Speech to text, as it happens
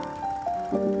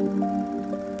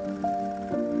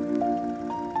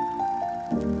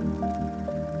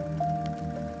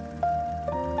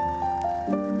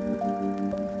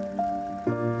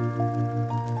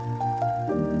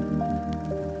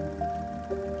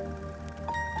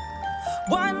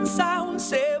Once I was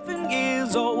 7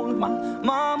 years old, my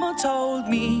mama told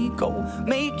me, go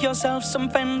make yourself some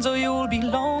friends or you'll be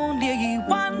lonely.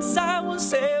 Once I was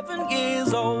 7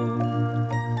 years old.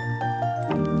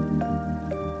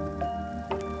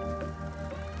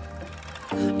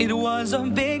 It was a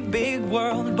big, big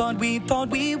world, but we thought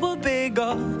we were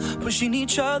bigger, pushing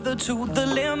each other to the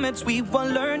limits. We were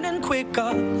learning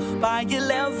quicker. By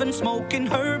 11, smoking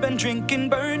herb and drinking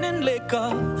burning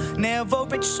liquor. Never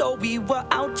rich, so we were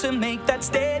out to make that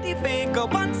steady figure.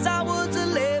 Once I was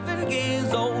 11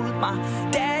 years old, my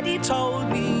daddy told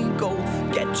me, go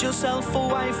get yourself a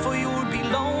wife or you'll be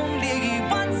lonely.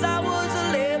 Once I was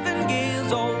 11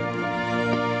 years old.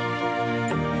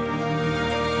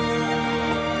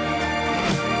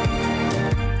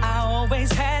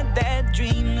 Always had that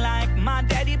dream like my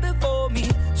daddy before me.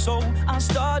 So I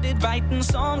started writing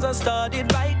songs, I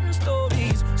started writing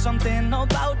stories. Something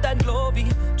about that glory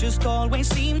just always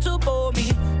seemed to bore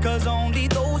me. Cause only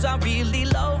those I really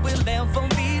love will ever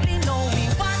really know me.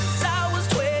 Once I was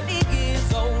 20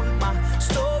 years old, my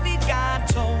story got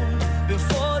told.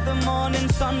 Before the morning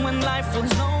sun when life was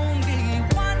lonely.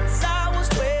 Once I was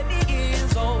 20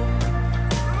 years old.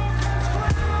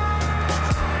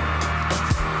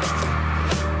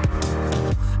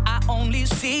 Only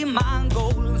see my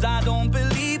goals, I don't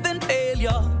believe in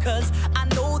failure. Cause I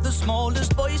know the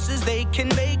smallest voices, they can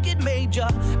make it major.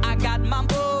 I got my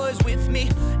boys with me,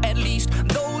 at least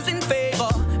those in favor.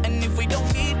 And if we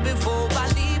don't meet before I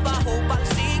leave, I hope I'll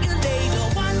see you later.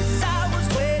 Once I was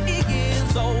 20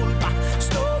 years old, my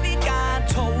story got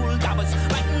told. I was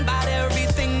writing about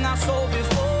everything I saw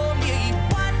before me.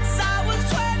 Once I was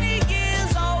 20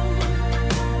 years old.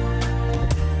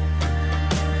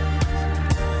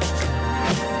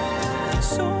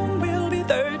 Soon we'll be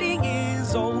 30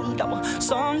 years old. Our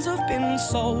songs have been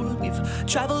sold. We've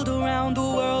traveled around the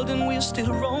world and we're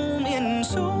still roaming.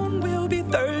 Soon we'll be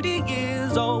 30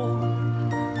 years old.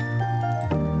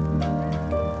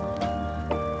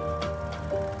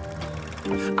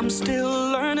 I'm still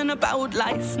learning about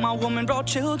life. My woman brought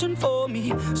children for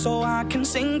me, so I can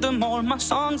sing them all my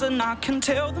songs and I can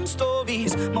tell them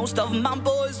stories. Most of my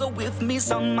boys are with me,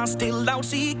 some are still out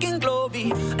seeking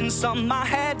glory, and some I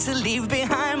had to leave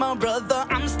behind. My brother,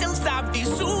 I'm still sorry.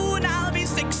 Soon I'll be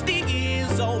 60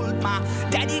 years old. My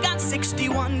daddy got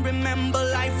 61. Remember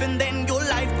life and then your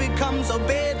life becomes a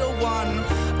better one.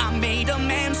 I made a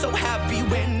man so happy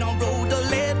when I wrote a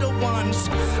letter once.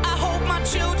 I hope my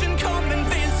children come and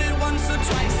visit once or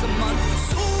twice a month.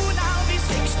 Soon I'll be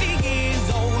 60 years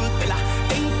old. Will I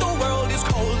think the world is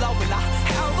cold, or will I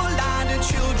have a lot of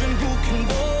children who can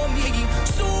warm me?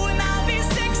 Soon I'll be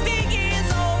 60 years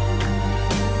old.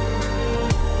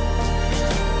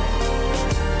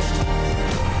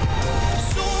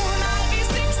 Soon I'll be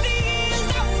 60 years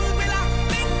old. Will I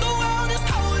think the world is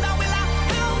cold, or will I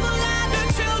have a lot of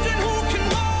children who can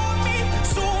warm me?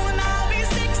 Soon I'll be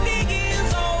 60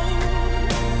 years old.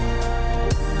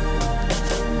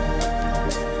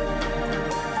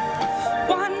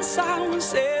 Once I was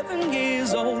 7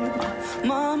 years old, my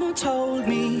mama told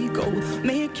me, go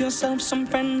make yourself some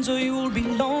friends or you'll be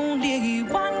lonely.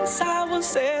 Once I was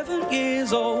 7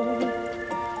 years old.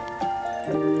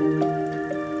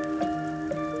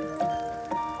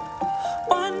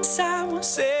 Once I was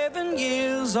 7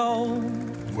 years old.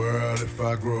 World, if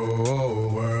I grow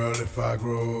old, world, if I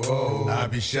grow old, I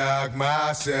be shocked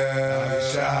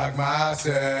myself,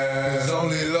 Cause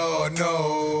only Lord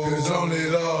knows, all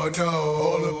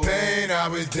the pain I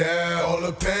was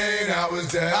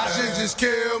there, I should just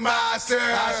kill myself,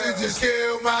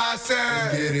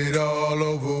 and get it all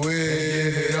over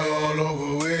with,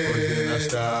 But then I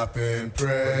stop and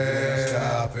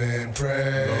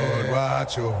pray, Lord,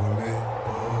 watch over me,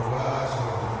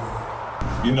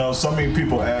 You know, so many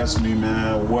people ask me,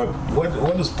 man, what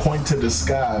does point to the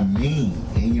sky mean?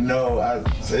 And you know,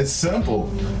 it's simple.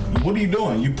 What are you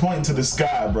doing? You pointing to the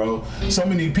sky, bro. So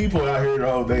many people out here,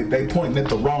 though, they pointing at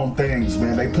the wrong things,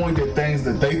 man. They point at things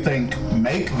that they think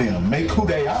make who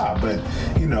they are. But,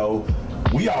 you know,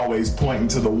 we always pointing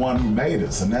to the one who made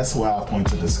us, and that's why I point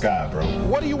to the sky, bro.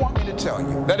 What do you want me to tell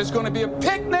you? That it's going to be a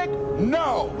picnic?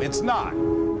 No, it's not.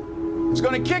 It's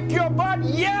going to kick your butt?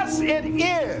 Yes, it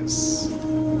is.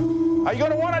 Are you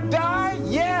going to want to die?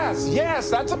 Yes,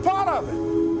 that's a part of it.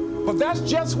 But that's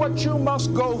just what you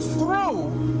must go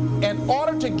through in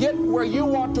order to get where you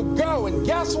want to go. And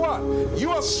guess what?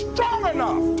 You are strong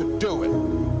enough to do it.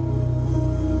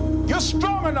 You're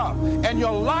strong enough, and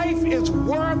your life is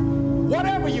worth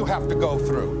whatever you have to go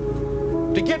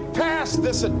through to get past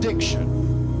this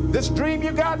addiction. This dream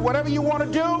you got, whatever you want to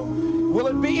do, will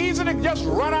it be easy to just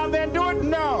run out there and do it?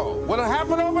 No. Will it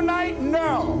happen overnight?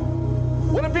 No.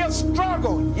 Will it be a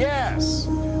struggle? Yes.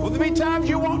 Will there be times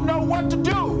you won't know what to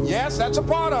do? Yes, that's a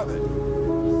part of it.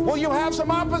 Will you have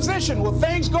some opposition? Will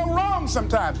things go wrong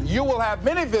sometimes? You will have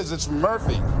many visits from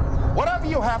Murphy. Whatever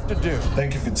you have to do.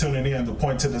 Thank you for tuning in to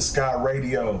Point to the Sky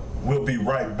Radio. We'll be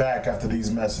right back after these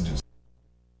messages.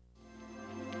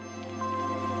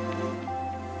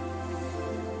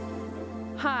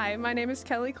 Hi, my name is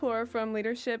Kelly Clore from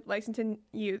Leadership Lexington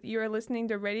Youth. You are listening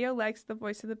to Radio Lex, the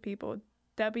voice of the people,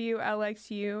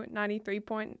 WLXU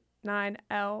 93.9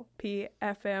 LP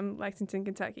FM, Lexington,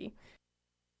 Kentucky.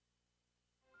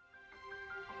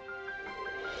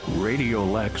 Radio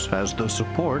Lex has the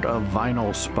support of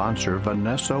vinyl sponsor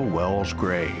Vanessa Wells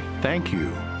Gray. Thank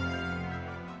you.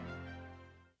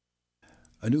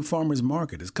 A new farmers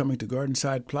market is coming to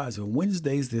Gardenside Plaza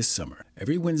Wednesdays this summer.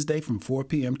 Every Wednesday from 4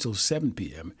 p.m. till 7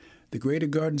 p.m., the Greater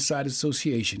Gardenside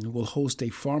Association will host a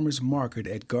farmers market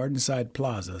at Gardenside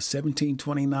Plaza,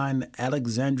 1729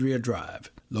 Alexandria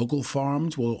Drive. Local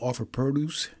farms will offer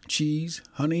produce, cheese,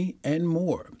 honey, and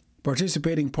more.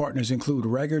 Participating partners include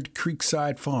Raggard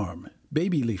Creekside Farm,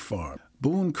 Baby Leaf Farm,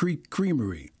 Boone Creek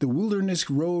Creamery, the Wilderness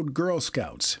Road Girl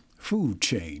Scouts, Food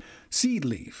Chain, Seed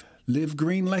Leaf, Live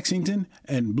Green Lexington,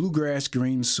 and Bluegrass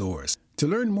Green Source. To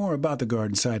learn more about the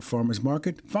Gardenside Farmers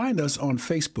Market, find us on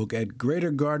Facebook at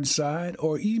Greater Gardenside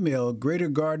or email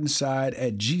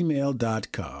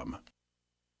greatergardenside@gmail.com.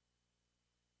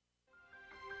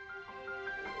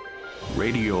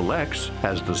 Radio Lex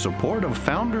has the support of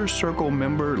Founders Circle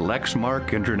member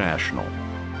Lexmark International.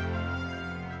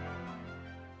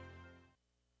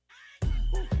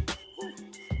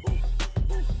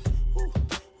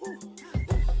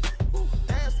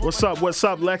 What's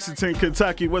up, Lexington,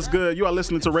 Kentucky? What's good? You are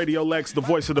listening to Radio Lex, the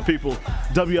voice of the people,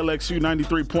 WLXU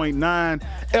 93.9,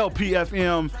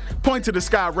 LPFM, Point to the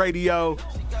Sky Radio.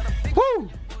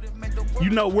 Woo! You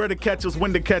know where to catch us,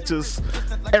 when to catch us.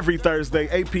 Every Thursday,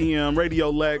 8 p.m., Radio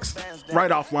Lex,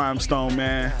 right off Limestone,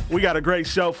 man. We got a great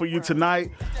show for you tonight.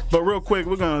 But real quick,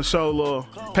 we're going to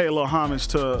pay a little homage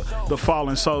to the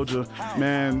fallen soldier.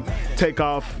 Man, take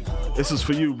off. This is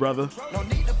for you, brother. No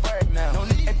need to brag now. No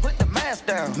need to put the mask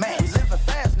down. We living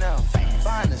fast now.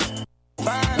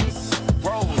 Finest,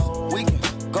 rose, we can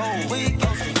go,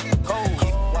 cold.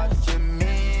 Keep watching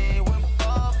me when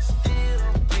Bob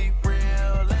still keep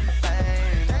real and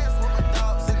fame. Dance with my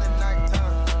dogs in the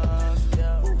nighttime.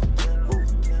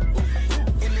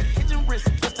 In the kitchen, wrist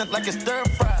twisted like a stir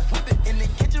fry. Whip it in the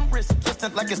kitchen, wrist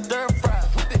twisted like a stir fry.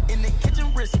 Whip it in the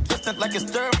kitchen, wrist twisted like a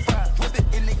stir fry. Whip it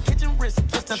in the kitchen, wrist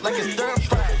twisted like a stir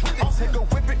fry. I'll take a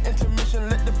whip it, intermission,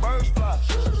 let the birds fly.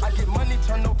 I get money,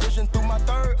 turn no vision through my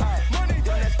third eye. Money,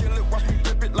 yeah, that skill it, watch me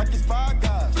flip it like it's Five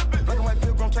Guys. Black and white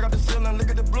pilgrim, check out the ceiling, look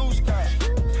at the blue sky.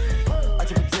 I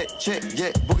take a check,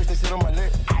 yeah, boogers they sit on my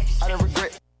lip. I don't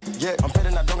regret, yeah, I'm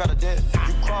betting I don't got a debt.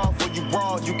 You crawl for you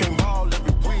brawl, you can ball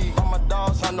every week. All my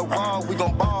dogs on the wall, we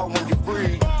gon' ball when you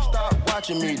free. Stop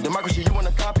watching me, democracy, you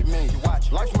wanna copy me. You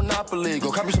watch, life's monopoly,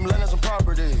 go copy some land and some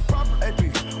property. AP,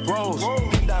 Rose,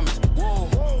 pink diamonds, wool,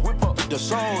 whip up the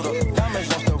soda,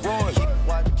 diamonds on steroids.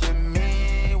 Watching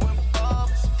me when Bob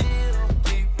still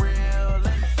keep real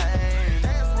and fame.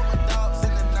 Dance with my dogs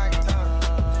in the nighttime.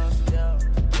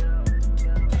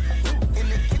 In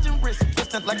the kitchen, wrist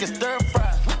twisted like a stir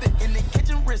fry. Whip it in the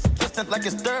kitchen, wrist twisted like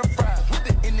a stir fry. Whip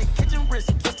it in the kitchen, wrist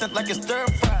twisted like a stir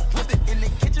fry. Whip it in the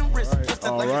kitchen, wrist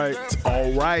twisted like a stir fry.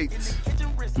 All right.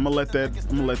 I'm gonna let that,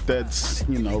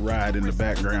 ride in the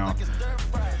background.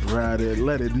 Ride it,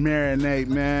 let it marinate,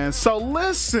 man. So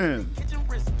listen,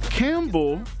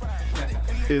 Kimball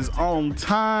is on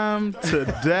time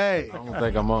today. I don't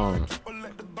think I'm on.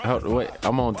 Wait,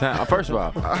 I'm on time. First of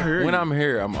all, when I'm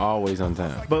here, I'm always on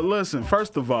time. But listen,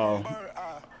 first of all,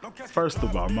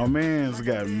 my man's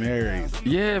got married.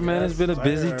 Yeah, man, it's been a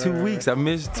busy 2 weeks. I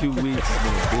missed 2 weeks.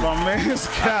 My man's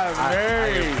got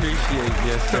married. I appreciate it,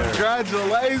 yes, sir.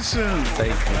 Congratulations.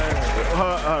 Thank you.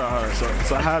 All right.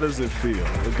 So how does it feel?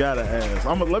 We gotta ask.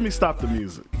 Let me stop the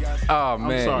music. Oh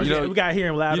man, I'm sorry. We gotta hear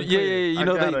him loud. Yeah. You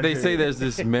know they say there's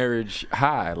this marriage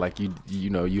high. Like you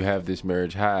have this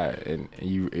marriage high, and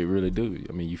it really do.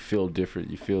 I mean, you feel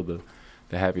different. You feel the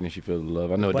happiness, you feel the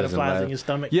love. I know it doesn't last. Butterflies in your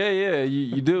stomach. Yeah,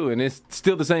 you do, and it's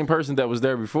still the same person that was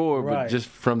there before, right. But just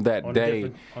from that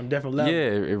day, on different level. Yeah,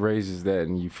 it raises that,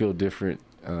 and you feel different.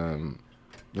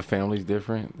 The family's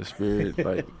different, the spirit,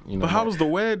 like But how was the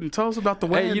wedding? Tell us about the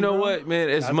wedding. Hey, you know what, man?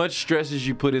 As much stress as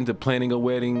you put into planning a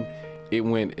wedding, it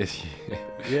went as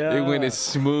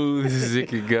smooth as it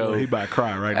could go. Well, he about to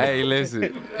cry right now. Hey,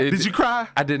 listen. Did you cry?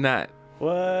 I did not.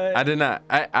 What? I did not.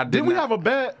 I did. Did we have a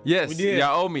bet? Yes. We did.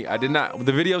 Y'all owe me. I did not.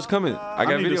 The video's coming. I got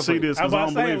I a need video to see for you. this because I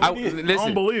don't believe it. Listen, I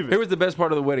don't believe it. Here was the best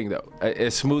part of the wedding, though.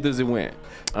 As smooth as it went.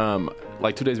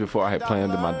 Like 2 days before, I had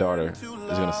planned that my daughter was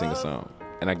gonna sing a song,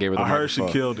 and I gave her the I heard she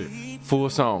microphone. killed it. Full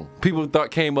song. People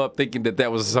came up thinking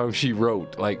that was a song she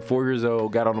wrote. Like 4 years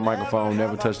old, got on the microphone,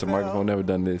 never touched the microphone, never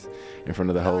done this in front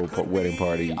of the whole wedding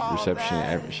party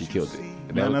reception. She killed it.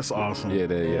 Man, that's awesome.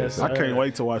 Yeah. I can't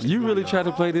wait to watch. You really tried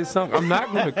to play this song? I'm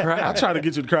not gonna cry. I tried to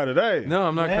get you to cry today. No,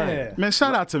 I'm not crying. Man,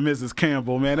 shout out to Mrs.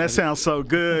 Campbell, man. That sounds so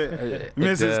good.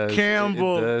 Mrs.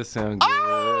 Campbell. It does sound good.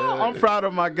 I'm proud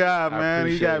of my guy, man.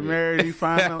 He got married. He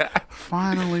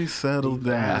finally settled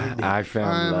down. I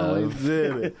found love.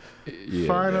 Did it. Yeah,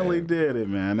 Finally man. did it,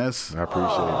 man. I appreciate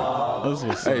it. That's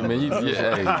what's Hey, up.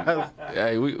 man,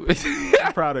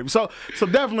 I'm proud of him. So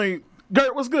definitely,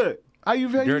 Gert, what's good? How you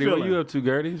Gertie, feeling? what you up to,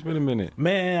 Gertie? It's been a minute.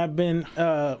 Man, I've been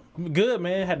good,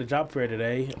 man. Had the job fair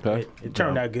today. Okay. It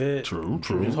turned out good. True.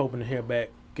 Just hoping to hear back.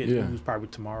 Get Yeah. news probably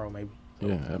tomorrow, maybe.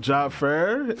 Yeah. Job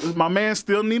fair. My man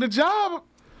still need a job.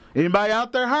 Anybody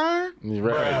out there hiring? You're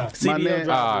right. CDL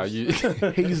drivers.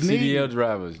 He's needed. CDL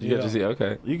drivers. You got to see.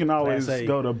 Okay. You can always Class A.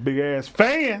 go to big ass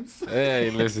fans.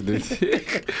 Hey, listen.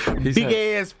 Big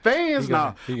ass fans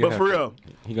now. But for real,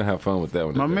 he gonna have fun with that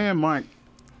one. my today. man Mike,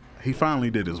 he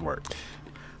finally did his work.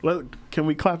 Can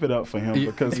we clap it up for him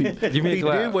because he Give me a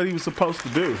clap. did what he was supposed to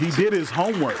do. He did his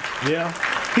homework. Yeah.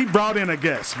 He brought in a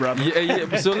guest, brother.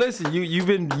 Yeah. So listen, you've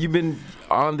been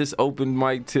on this open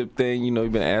mic tip thing. You know,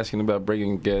 you've been asking about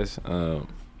bringing guests.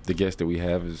 The guest that we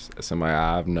have is somebody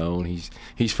I've known.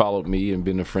 He's followed me and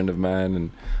been a friend of mine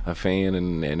and a fan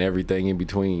and everything in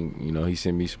between. You know, he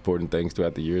sent me supporting things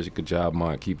throughout the years. Good job,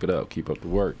 Mike. Keep it up. Keep up the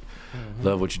work. Mm-hmm.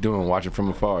 Love what you're doing. Watching from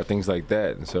afar, things like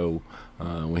that. And so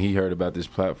when he heard about this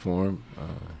platform,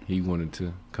 he wanted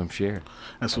to come share.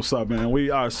 That's what's up, man. We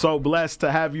are so blessed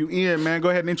to have you in, man. Go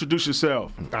ahead and introduce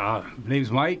yourself. My name's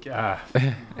Mike.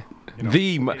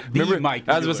 Remember, Mike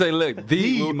I was gonna say, look,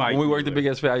 The Mike when we worked at Mueller.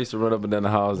 Big Ass Fair, I used to run up and down the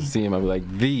halls and see him. I'd be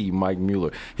like, the Mike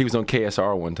Mueller. He was on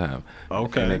KSR one time.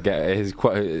 Okay. And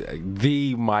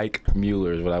the Mike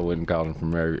Mueller is what I wouldn't call him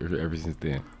from ever since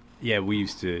then. Yeah, we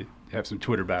used to have some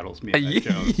Twitter battles. Me and Mike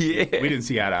Yeah. Jones. We didn't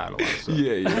see eye to eye a lot. So.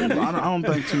 I don't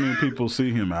think too many people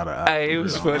see him out of eye. Hey, it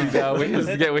was funny, though.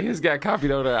 When his got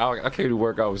copied on there, I came to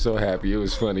work. I was so happy. It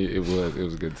was funny. It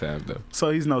was a good time, though.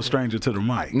 So he's no stranger to the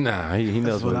mic. Nah, he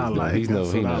knows That's what I he's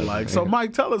like. doing. That's what I like. So,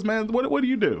 Mike, tell us, man, what do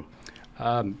you do?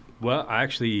 Well, I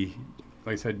actually,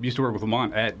 like I said, used to work with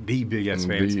Lamont at the Big S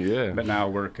Fans. Yeah. But now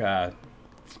I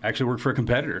actually work for a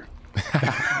competitor.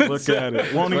 Look at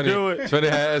it. Won't he do it? It's funny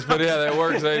how that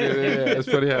works, ain't it? Yeah, it's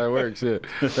funny how it works. Yeah,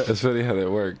 that's funny how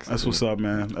that works. That's what's up,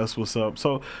 man. That's what's up.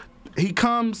 So he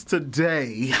comes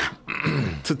today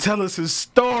to tell us his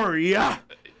story.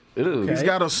 Ew. He's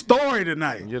got a story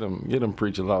tonight. Get him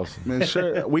preaching Lawson. Man,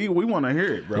 sure. We want to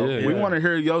hear it, bro. Yeah. We want to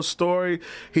hear your story.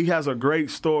 He has a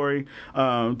great story.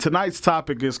 Tonight's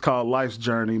topic is called Life's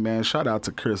Journey, man. Shout out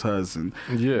to Chris Hudson.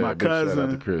 Yeah, my big shout out cousin,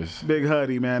 to Chris. Big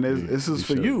Huddy, man. This is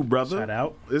for you, brother. Shout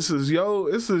out. This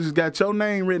is got your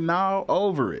name written all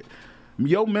over it.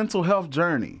 Your mental health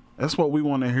journey. That's what we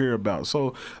want to hear about.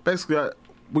 So basically,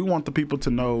 we want the people to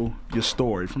know your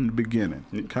story from the beginning,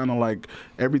 kind of like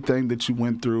everything that you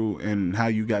went through and how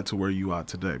you got to where you are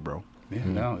today, bro. Yeah,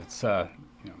 no, it's it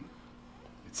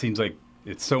seems like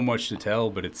it's so much to tell,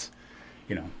 but it's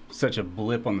such a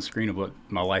blip on the screen of what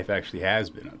my life actually has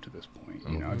been up to this point.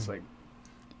 You know, it's like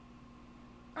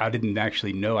I didn't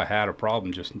actually know I had a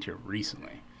problem just until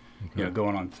recently. Okay.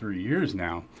 Going on 3 years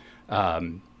now.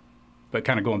 But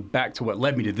kind of going back to what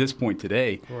led me to this point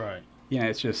today. Right. Yeah,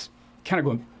 it's just kind of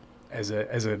going as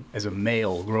a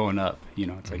male growing up.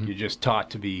 It's like you're just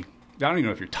taught to be. I don't even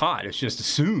know if you're taught. It's just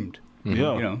assumed.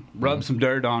 Yeah. Rub some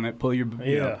dirt on it. Pull your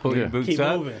boots keep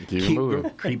up.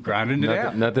 moving. Keep grinding it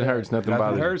out. Nothing hurts. Nothing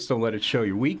bothers. Nothing hurts. Don't let it show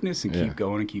your weakness, and keep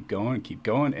going and keep going and keep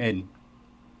going. And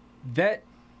that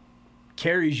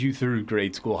carries you through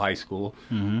grade school, high school,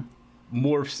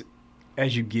 morphs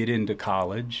as you get into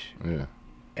college. Yeah.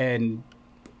 And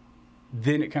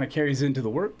then it kind of carries into the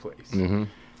workplace.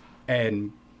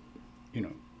 And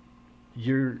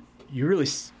you're really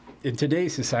in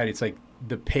today's society, it's like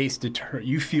the pace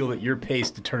you feel that your pace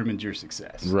determines your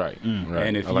success. Right. Right.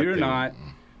 And if you're not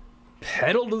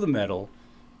pedal to the metal,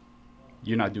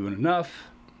 you're not doing enough.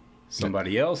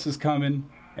 Somebody else is coming,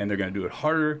 and they're going to do it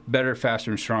harder, better,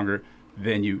 faster, and stronger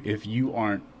than you if you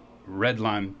aren't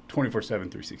redline 24/7,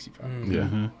 365.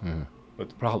 Yeah. But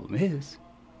the problem is,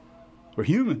 we're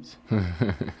humans.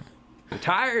 We're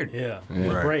tired. Yeah.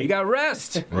 You got to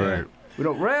rest. Right. We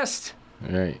don't rest.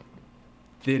 Right.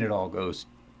 Then it all goes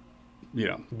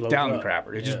down up. the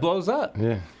crapper. It just blows up.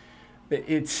 Yeah.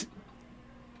 It's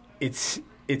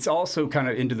also kind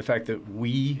of into the fact that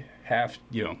we have,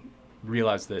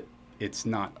 realize that it's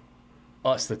not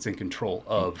us that's in control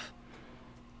of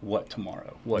what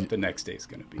the next day is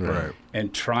going to be. Right.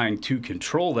 And trying to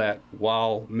control that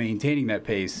while maintaining that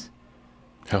pace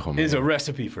is a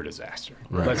recipe for disaster.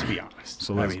 Right. Let's be honest.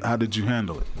 So how did you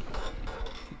handle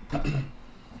it?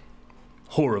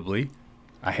 Horribly.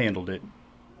 I handled it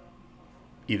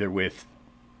either with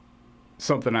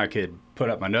something I could put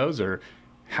up my nose or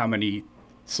how many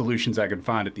solutions I could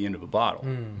find at the end of a bottle.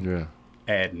 Yeah.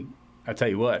 And I tell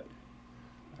you what,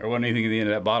 there wasn't anything at the end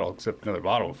of that bottle except another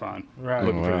bottle to find. Right.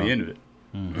 Looking for Wow. the end of it.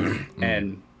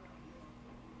 And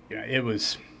it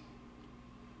was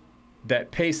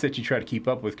that pace that you try to keep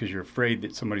up with because you're afraid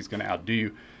that somebody's going to outdo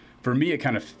you. For me, it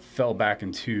kind of fell back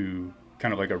into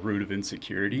kind of like a root of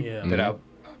insecurity that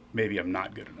maybe I'm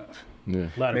not good enough. Yeah.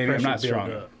 A lot of Maybe I'm pressure not strong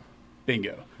built enough. up.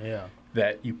 Bingo. Yeah.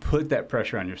 That you put that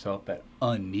pressure on yourself, that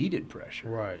unneeded pressure.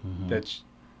 Right. That's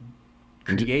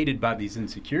created by these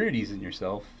insecurities in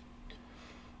yourself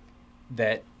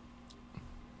that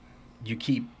you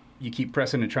keep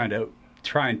pressing and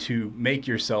trying to make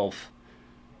yourself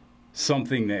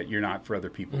something that you're not for other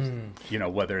people.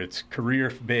 Whether it's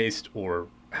career based or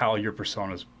how your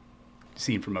persona's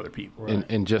seen from other people. Right.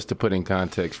 And just to put in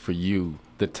context for you,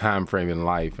 the time frame in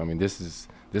life. I mean, this is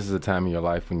a time in your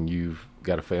life when you've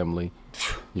got a family,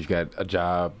 you've got a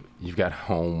job, you've got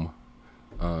home,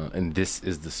 and this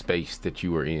is the space that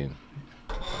you were in.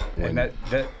 And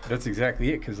that's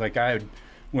exactly it. Because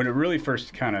when it really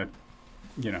first kind of,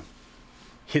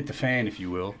 hit the fan, if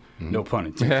you will, no pun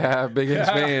intended. Yeah, big ass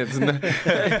fans.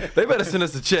 They better send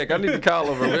us a check. I need to call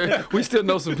over. We still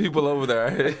know some people over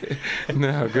there.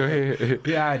 No, go ahead.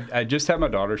 Yeah, I just had my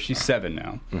daughter. She's 7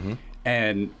 now,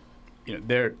 and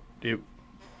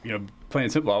plain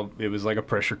and simple, it was like a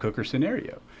pressure cooker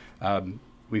scenario.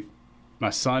 My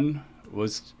son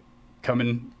was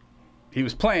coming. He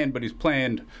was planned, but he's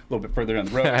planned a little bit further down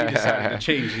the road. He decided to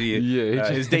change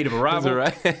his date of arrival.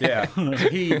 Right. Yeah,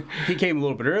 he came a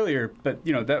little bit earlier, but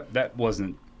that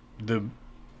wasn't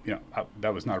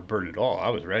that was not a burden at all. I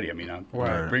was ready. I mean,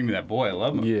 bring me that boy. I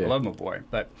love him. I love my boy.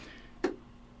 But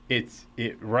it's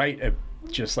right at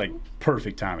just like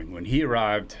perfect timing. When he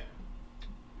arrived,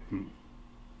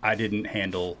 I didn't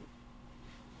handle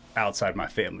outside my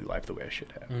family life the way I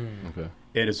should have. Okay.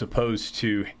 And as opposed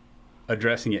to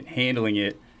addressing it, handling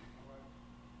it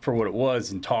for what it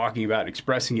was and talking about it,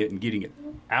 expressing it and getting it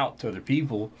out to other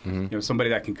people, somebody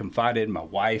that can confide in, my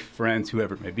wife, friends,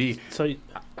 whoever it may be. So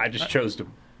I just chose to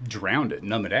drown it,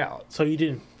 numb it out. So you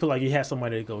didn't feel like you had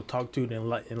somebody to go talk to and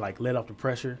let off the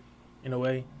pressure in a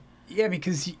way? Yeah,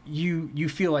 because you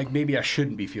feel like maybe I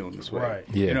shouldn't be feeling this way. Right.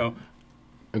 Yeah.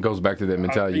 It goes back to that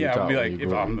mentality. I'd be like,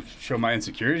 if I'm show my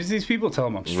insecurities to these people, tell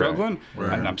them I'm struggling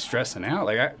and I'm stressing out.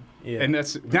 And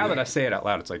that's now that I say it out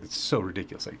loud, it's so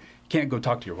ridiculous. Like, you can't go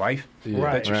talk to your wife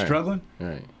that you're struggling.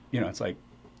 Right. It's like,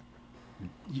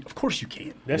 of course you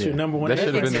can. That's your number one. That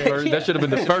should have been the first. That should have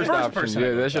been the first option.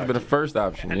 Yeah, that should have been the first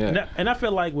option. Yeah. And I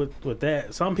feel like with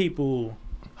that, some people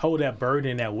hold that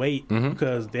burden, that weight,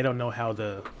 because they don't know how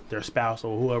their spouse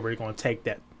or whoever is going to take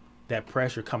that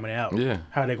pressure coming out. Yeah.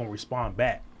 How they're going to respond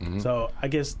back. So I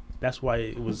guess that's why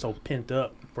it was so pent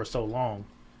up for so long,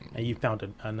 and you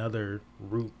found another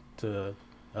route to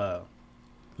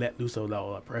let loose of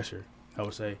all that pressure, I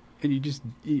would say. And you just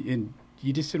didn't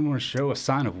want to show a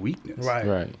sign of weakness.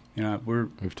 Right.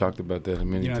 We've talked about that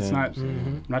many times. It's not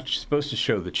not supposed to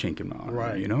show the chink in my armor.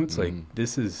 Right. It's like,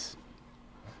 this is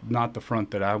not the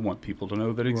front that I want people to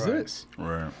know that exists.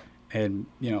 Right. And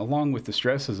along with the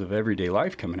stresses of everyday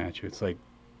life coming at you, it's like,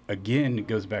 again, it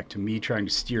goes back to me trying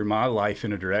to steer my life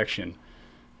in a direction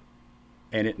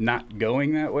and it not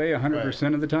going that way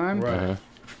 100% of the time. Right.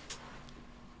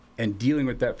 And dealing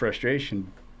with that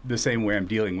frustration the same way I'm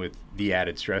dealing with the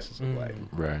added stresses of life.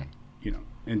 Right.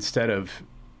 Instead of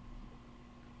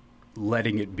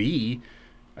letting it be,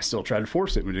 I still tried to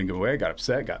force it. When it didn't go away, I got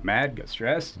upset, got mad, got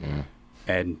stressed,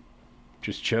 and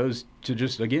just chose to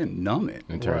again, numb it.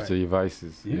 In terms of your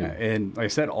vices. Yeah. And like I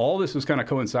said, all this was kind of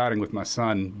coinciding with my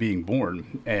son being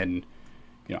born. And,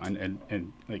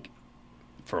 and like,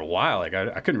 for a while, like,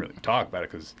 I couldn't really talk about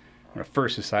it because when I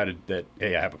first decided that,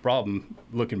 hey, I have a problem,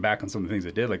 looking back on some of the things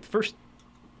I did, like the first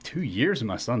 2 years of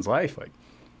my son's life, like,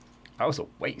 I was a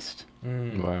waste.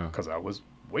 Wow. Because I was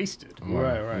wasted.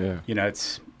 Wow. Right. Yeah.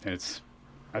 It's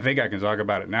I think I can talk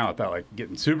about it now without like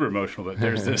getting super emotional, but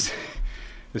there's this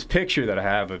picture that I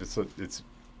have of it's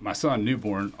my son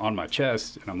newborn on my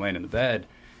chest, and I'm laying in the bed,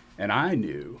 and I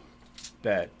knew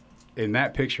that in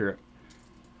that picture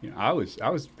I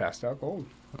was passed out cold.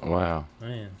 Wow.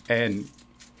 Man. And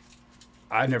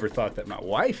I never thought that my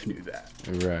wife knew that.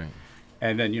 Right.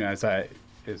 And then, as I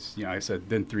said,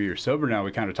 then 3 years sober now,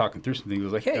 we kind of talking through some things. I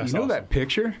was like, hey, That's you know awesome. that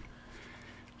picture?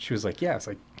 She was like, yeah. It's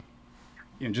like,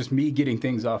 just me getting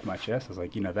things off my chest. I was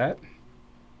like, that?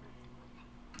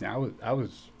 Yeah, I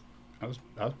was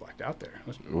blacked out there.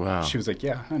 Wow. She was like,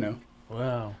 yeah, I know.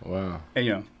 Wow.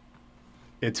 And,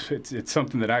 it's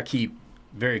something that I keep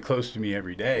very close to me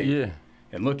every day. Yeah.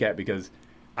 And look at because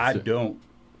I don't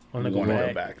want to go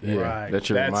back there. Yeah. Right. That's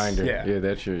your reminder. Yeah,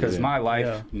 that's your. Because my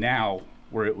life now,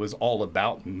 where it was all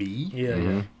about me,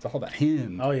 it's all about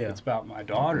him. Oh, yeah. It's about my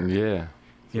daughter. Yeah.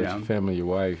 You Your know? family, your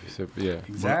wife. Yeah.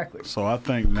 Exactly. So I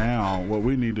think now what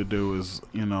we need to do is,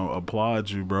 applaud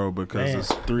you, bro, because Man.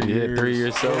 it's 3 years. 3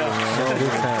 years sober, man.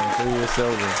 Good time. 3 years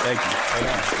sober. Thank you.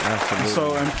 Absolutely.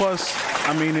 So, and plus,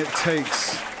 I mean, it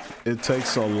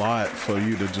takes a lot for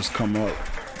you to just come up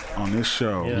on this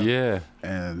show Yeah.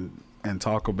 and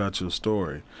talk about your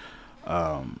story.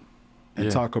 And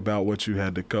Yeah. talk about what you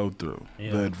had to go through,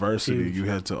 Yeah. the adversity Huge. you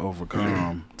had to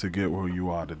overcome to get where you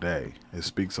are today. It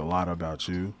speaks a lot about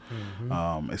you.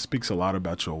 It speaks a lot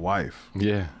about your wife.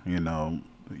 Yeah.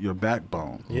 Your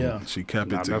backbone. Yeah. She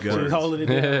kept Not it enough together. She's holding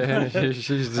it down.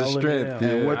 She's the Holding it strength. down.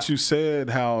 And Yeah. what you said,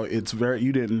 how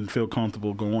you didn't feel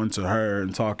comfortable going to her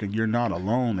and talking. You're not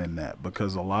alone in that,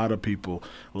 because a lot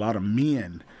of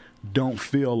men don't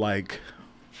feel like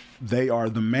they are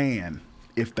the man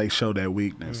if they show that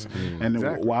weakness. And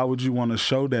Exactly. why would you want to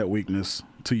show that weakness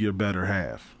to your better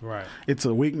half? Right. It's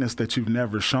a weakness that you've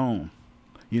never shown.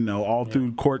 All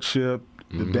through courtship,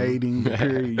 the dating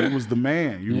period, you was the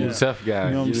man. You You're was a tough guy.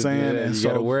 You know what I'm saying? Yeah, And you so-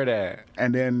 gotta wear that.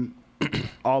 And then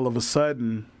all of a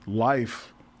sudden,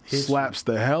 life slaps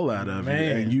the hell out of you,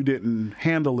 Man. and you didn't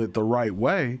handle it the right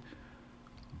way.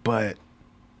 But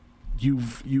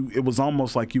it was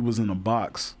almost like you was in a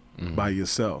box by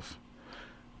yourself.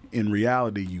 In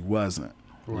reality, you wasn't.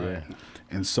 Right.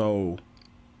 And so,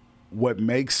 what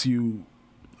makes you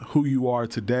who you are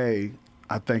today,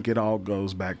 I think it all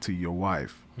goes back to your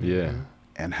wife Yeah.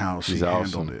 and how she She's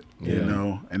handled awesome. it.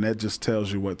 Yeah. And that just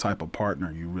tells you what type of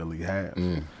partner you really have.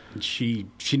 And she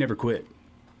never quit.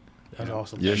 That's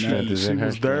awesome. Your And strength that is she in her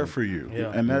was there strength. for you.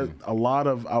 Yeah. And that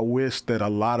I wish that a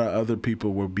lot of other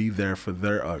people would be there for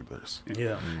their others.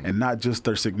 Yeah. And not just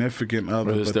their significant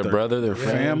other, Whether it's but their brother, their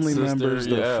family friend, sister, members,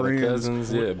 their their friends.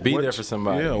 cousins. Yeah, be there for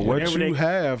somebody. Yeah, what Whenever you they-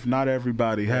 have, not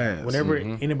everybody has. Whenever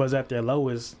anybody's at their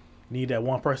lowest, need that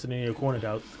one person in your corner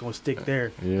that's going to stick there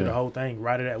through the whole thing,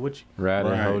 ride it out with you. Ride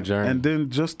the whole journey. And then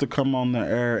just to come on the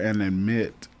air and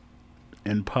admit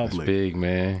in public That's big,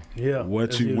 man. Yeah. what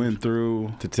that's you huge. went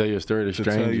through To tell your story to to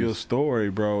strangers. tell your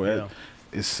story, bro. Yeah.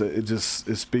 It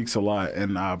speaks a lot,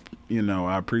 and I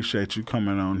appreciate you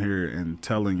coming on here and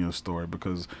telling your story,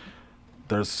 because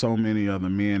there's so many other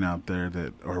men out there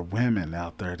or women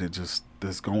out there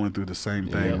that's going through the same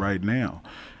thing right now.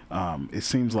 It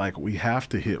seems like we have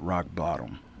to hit rock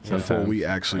bottom before Sometimes. we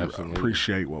actually Absolutely.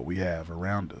 appreciate what we have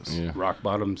around us. Yeah. Rock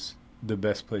bottom's the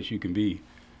best place you can be.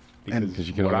 And- Because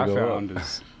you can what I only go found up.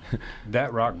 is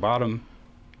that rock bottom,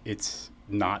 it's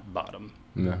not bottom.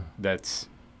 No. That's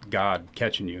God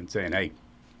catching you and saying, hey,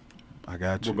 I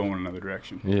got you. we're going another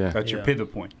direction. Yeah. That's your Yeah.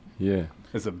 pivot point. Yeah.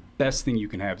 That's the best thing you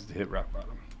can have is to hit rock bottom.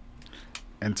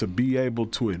 And to be able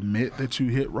to admit that you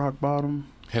hit rock bottom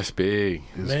That's big.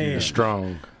 is Man. huge.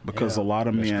 Strong. Because Yeah. a lot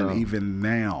of That's men, strong. even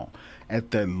now,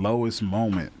 at that lowest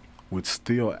moment, would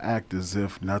still act as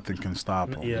if nothing can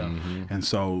stop them. Yeah. Mm-hmm. And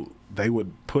so they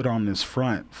would put on this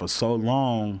front for so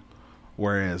long,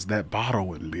 whereas that bottle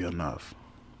wouldn't be enough.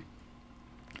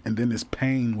 And then this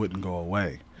pain wouldn't go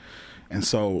away. And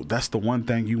so that's the one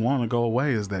thing you want to go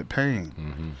away is that pain.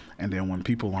 Mm-hmm. And then when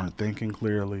people aren't thinking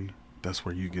clearly, that's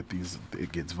where you get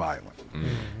it gets violent.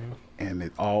 And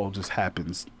it all just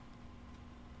happens.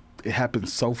 It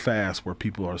happens so fast where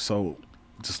people are so,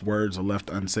 just words are left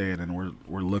unsaid, and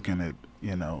we're looking at,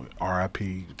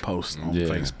 RIP posts on Yeah.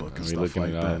 Facebook and We stuff looking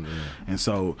like at that. all, yeah. And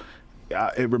so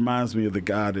it reminds me of the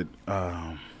guy that,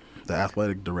 the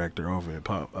athletic director over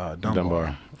at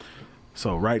Dunbar.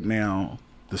 So right now,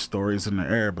 the story's in the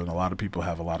air, but a lot of people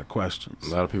have a lot of questions.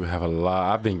 A lot of people have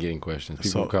I've been getting questions.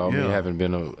 People So, call me, yeah. having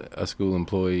been a school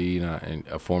employee and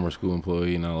a former school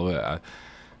employee and all of that.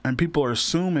 And people are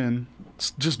assuming,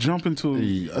 just jumping to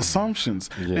Yeah. assumptions.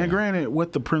 Yeah. And granted,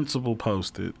 what the principal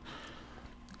posted,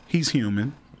 he's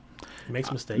human. He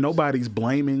makes mistakes. Nobody's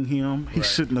blaming him. He Right.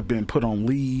 shouldn't have been put on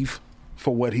leave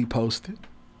for what he posted.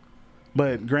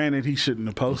 But granted, he shouldn't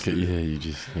have posted. Yeah, you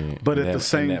just can't. But in at the that- in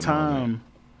same that time, moment.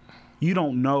 you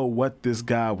don't know what this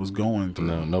guy was going through.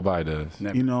 No, nobody does.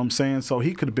 Never. You know what I'm saying? So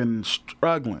he could have been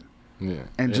struggling.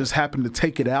 and just happened to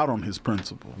take it out on his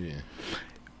principal.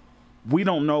 We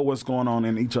don't know what's going on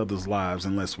in each other's lives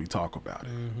unless we talk about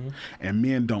it. And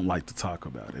men don't like to talk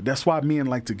about it. That's why men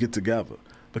like to get together,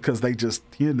 because they just,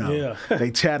 they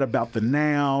chat about the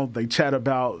now, they chat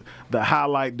about the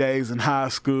highlight days in high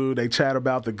school, they chat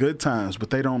about the good times, but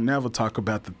they don't never talk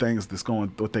about the things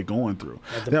what they're going through.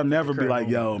 They'll never be like,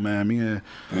 yo, man, me and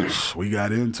we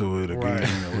got into it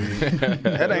again.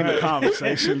 That ain't a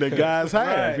conversation that guys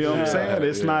have. You know what I'm saying?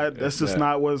 It's not. That's just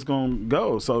not what's going to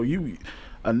go. So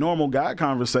a normal guy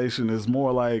conversation is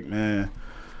more like, man,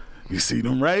 you see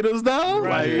them Raiders, though?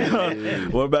 Like,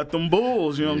 what about them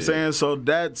Bulls? You know what I'm saying? So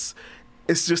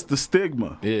it's just the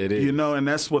stigma. It is. And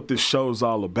that's what this show's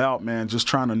all about, man, just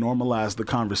trying to normalize the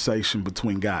conversation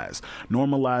between guys,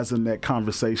 normalizing that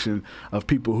conversation of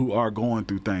people who are going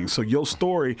through things. So your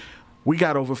story, we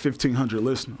got over 1,500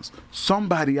 listeners.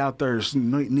 Somebody out there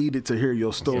needed to hear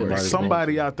your story.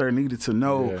 Somebody out there needed to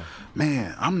know,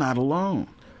 man, I'm not alone.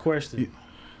 Question.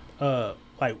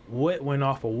 Like, what went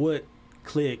off or what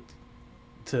clicked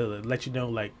to let you know,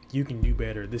 like, you can do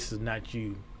better? This is not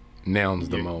you. Now's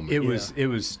the moment. It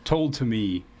was told to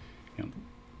me,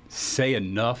 say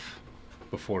enough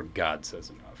before God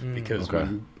says enough. Because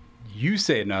when you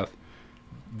say enough,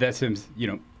 that's him,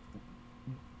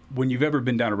 when you've ever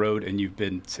been down a road and you've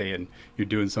been saying you're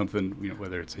doing something,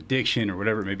 whether it's addiction or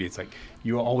whatever, maybe it's like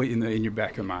you're always in your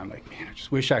back of the mind, like, man, I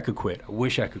just wish I could quit. I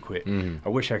wish I could quit. I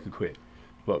wish I could quit.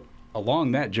 But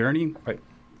along that journey, like,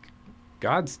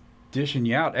 God's dishing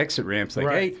you out exit ramps, like,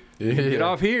 hey, you get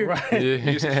off here. You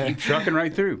just keep trucking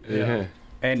right through.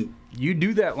 And you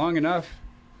do that long enough,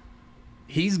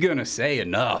 he's gonna say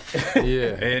enough.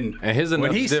 And his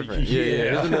enough is different.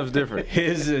 His enough's different.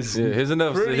 His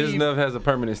enough has a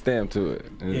permanent stamp to it.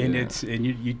 And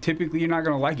you typically, you're not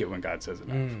gonna like it when God says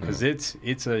enough, because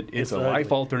it's a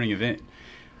life altering event.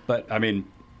 But I mean,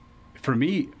 for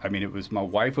me, it was, my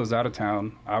wife was out of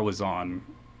town. I was on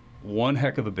one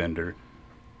heck of a bender.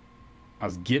 I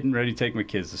was getting ready to take my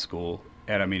kids to school,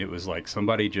 and it was like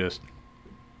somebody just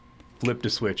flipped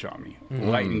a switch on me.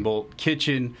 Lightning bolt,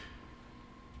 kitchen,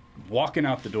 walking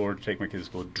out the door to take my kids to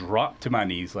school, dropped to my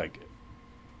knees, like,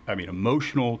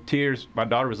 emotional tears. My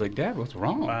daughter was like, Dad, what's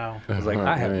wrong? Wow. I was like,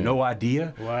 I have no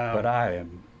idea, but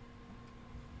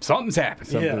something's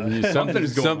happening.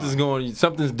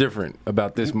 Something's different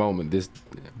about this moment.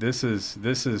 This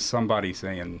is somebody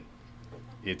saying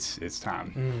it's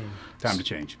time. Time to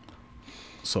change.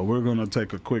 So we're going to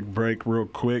take a quick break real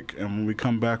quick, and when we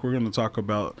come back, we're going to talk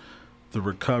about the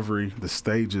recovery, the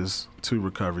stages to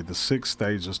recovery, the 6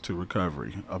 stages to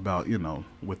recovery about,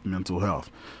 with mental health.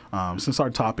 Since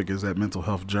our topic is that mental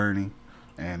health journey,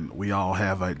 and we all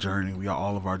have a journey.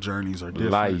 All of our journeys are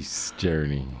different. Life's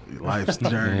journey. Life's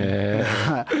journey.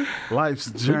 Life's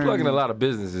journey. We're plugging a lot of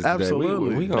businesses today.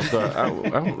 Absolutely. We're going to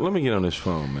start. Let me get on this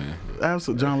phone, man.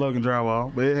 Absolutely. John Logan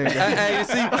Drywall. Hey,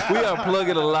 see, we are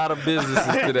plugging a lot of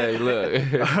businesses today.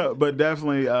 Look. But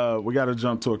definitely, we got to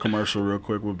jump to a commercial real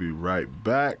quick. We'll be right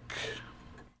back.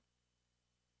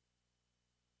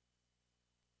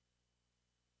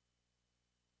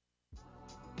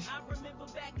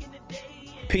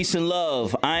 Peace and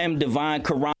love. I am Divine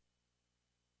Karama.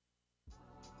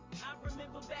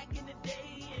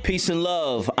 Peace and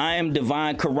love. I am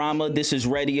Divine Karama. This is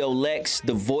Radio Lex,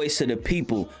 the voice of the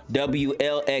people.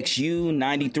 WLXU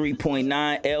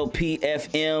 93.9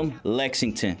 LPFM,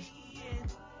 Lexington.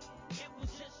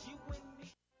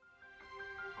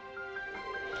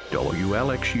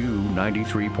 WLXU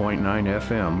 93.9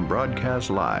 FM broadcasts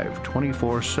live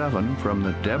 24/7 from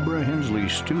the Deborah Hensley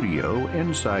studio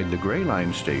inside the Gray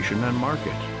Line station and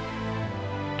market.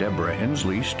 Deborah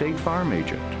Hensley, State Farm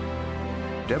Agent.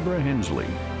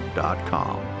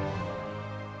 DeborahHensley.com.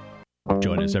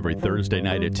 Join us every Thursday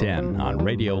night at 10 on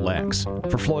Radio Lex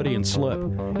for Floyd & Slip.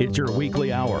 It's your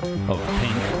weekly hour of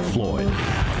Pink Floyd.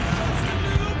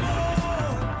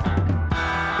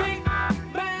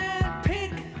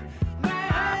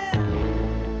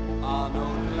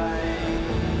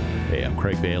 Hey, I'm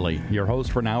Craig Bailey, your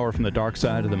host for an hour from the dark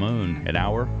side of the moon, an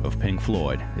hour of Pink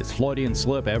Floyd. It's Floyd &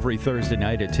 Slip every Thursday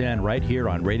night at 10 right here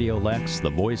on Radio Lex, the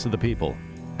voice of the people.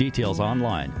 Details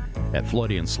online at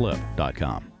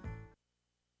FloydandSlip.com.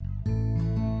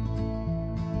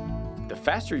 The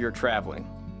faster you're traveling,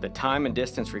 the time and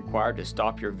distance required to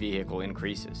stop your vehicle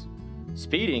increases.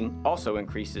 Speeding also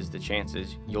increases the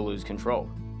chances you'll lose control.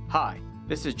 Hi,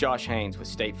 this is Josh Haynes with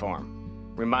State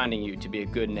Farm, reminding you to be a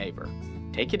good neighbor.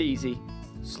 Take it easy,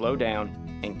 slow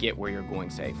down, and get where you're going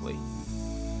safely.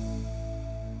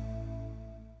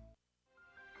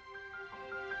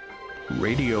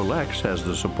 Radio Lex has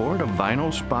the support of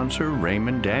vinyl sponsor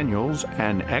Raymond Daniels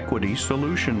and Equity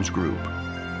Solutions Group.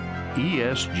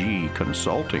 ESG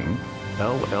Consulting,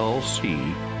 LLC.com.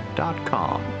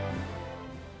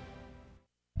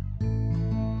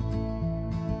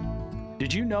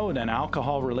 Did you know that an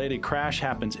alcohol-related crash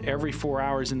happens every 4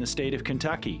 hours in the state of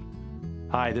Kentucky?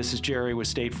 Hi, this is Jerry with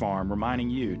State Farm,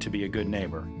 reminding you to be a good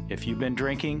neighbor. If you've been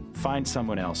drinking, find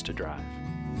someone else to drive.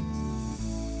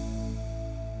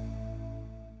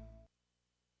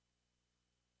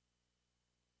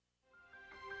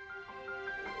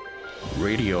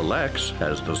 Radio Lex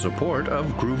has the support of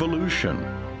Groovolution.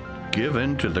 Give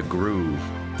in to the groove.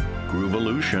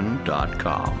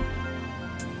 Groovolution.com.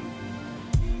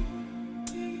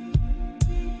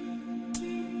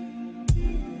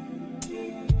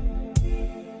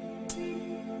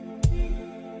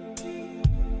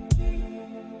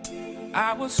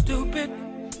 I was stupid,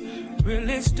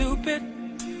 really stupid.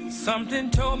 Something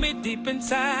told me deep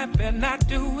inside, better not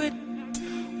do it.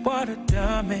 What a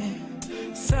dummy,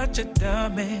 such a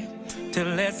dummy. To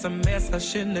let some mess I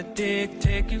shouldn't have did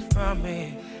take you from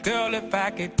me. Girl, if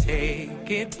I could take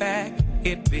it back,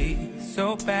 it'd be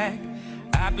so back.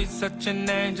 I'd be such an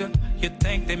angel. You'd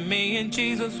think that me and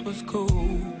Jesus was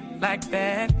cool like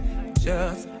that,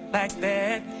 just like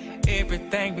that.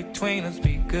 Everything between us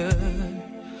be good.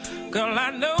 Girl,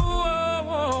 I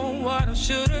know what I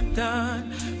should have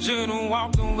done. Should have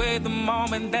walked away the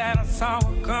moment that I saw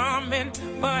it coming.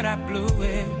 But I blew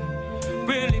it,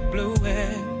 really blew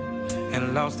it,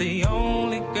 and lost the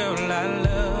only girl I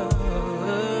love.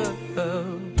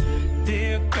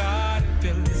 Dear God, if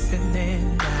you're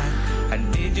listening now, I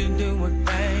need you to do a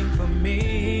thing for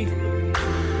me.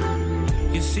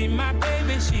 You see my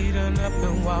baby, she done up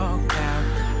and walked out.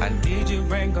 I need you to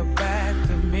bring her back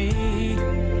to me.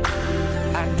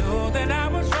 I know that I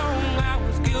was wrong, I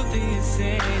was guilty of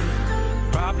sin,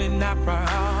 probably not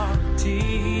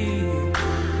priority.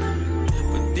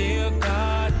 But dear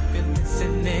God, if you're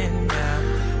listening now,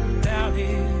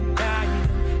 doubting,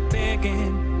 dying,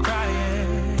 begging,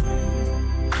 crying,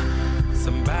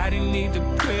 somebody need to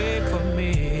pray for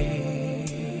me.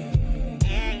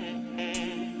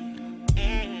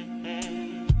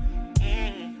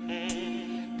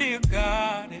 Dear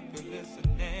God, if you're listening.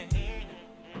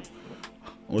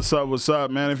 What's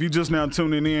up, man? If you just now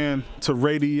tuning in to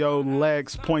Radio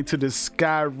Lex, Point to the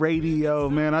Sky Radio,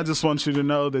 man, I just want you to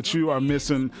know that you are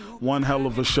missing one hell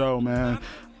of a show, man.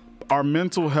 Our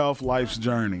mental health life's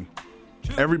journey.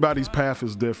 Everybody's path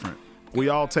is different. We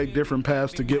all take different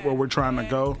paths to get where we're trying to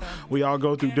go. We all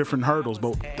go through different hurdles,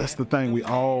 but that's the thing. We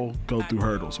all go through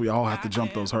hurdles. We all have to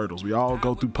jump those hurdles. We all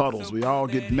go through puddles. We all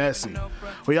get messy.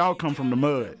 We all come from the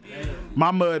mud.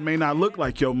 My mud may not look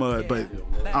like your mud, but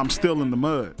I'm still in the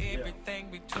mud.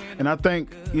 And I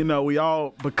think, we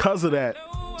all, because of that,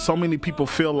 so many people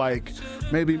feel like,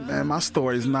 maybe, man, my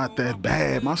story is not that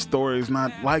bad. My story is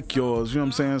not like yours. You know what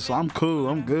I'm saying? So I'm cool.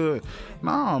 I'm good.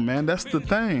 No, man, that's the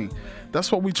thing. That's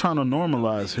what we're trying to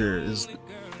normalize here is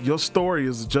your story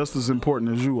is just as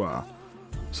important as you are.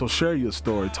 So share your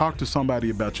story. Talk to somebody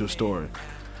about your story.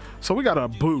 So we got a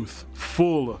booth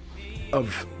full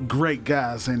of great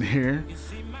guys in here.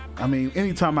 I mean,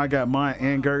 anytime I got mine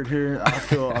and Gert here, I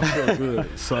feel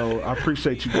good. So I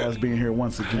appreciate you guys being here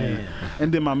once again. Man.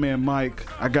 And then my man Mike,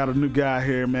 I got a new guy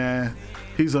here, man.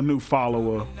 He's a new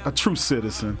follower, a true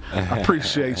citizen. I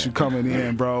appreciate you coming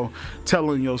in, bro,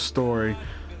 telling your story.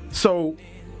 So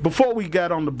before we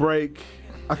got on the break,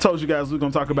 I told you guys we're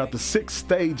going to talk about the 6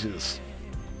 stages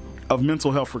of mental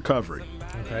health recovery.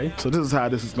 Okay. So this is how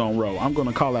this is going to roll. I'm going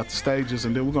to call out the stages,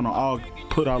 and then we're going to all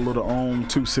put our little own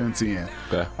 2 cents in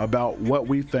about what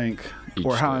we think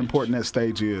or how important that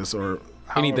stage is, or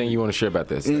anything you want to share about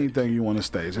this. Anything you want to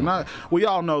stage. And we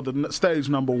all know the stage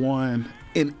number 1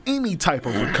 in any type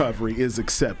of recovery is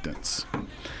acceptance.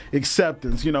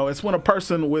 Acceptance, it's when a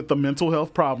person with a mental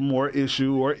health problem or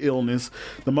issue or illness,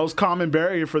 the most common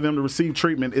barrier for them to receive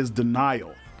treatment is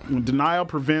denial.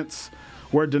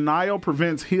 Where denial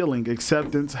prevents healing,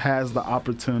 acceptance has the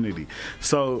opportunity.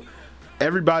 So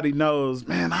everybody knows,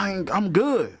 man, I'm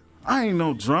good. I ain't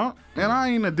no drunk, and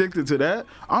I ain't addicted to that.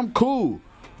 I'm cool.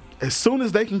 As soon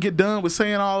as they can get done with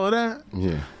saying all of that,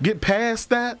 get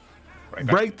past that,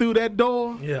 break through that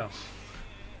door. Yeah.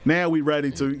 Now we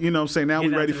ready to, now we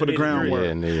ready for the groundwork.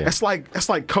 Yeah. That's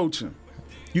like coaching.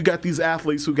 You got these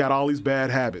athletes who got all these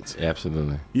bad habits.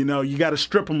 Absolutely. You got to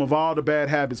strip them of all the bad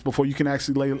habits before you can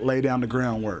actually lay down the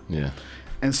groundwork. Yeah.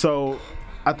 And so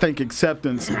I think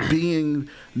acceptance being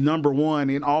number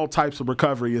 1 in all types of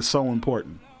recovery is so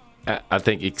important. I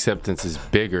think acceptance is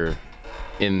bigger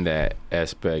in that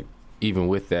aspect, even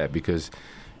with that, because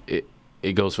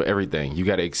it goes for everything. You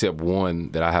got to accept,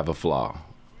 one, that I have a flaw.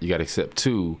 You got to accept,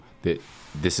 2, that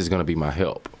this is going to be my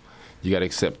help. You got to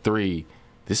accept, 3,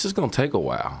 this is going to take a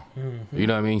while. Mm-hmm. You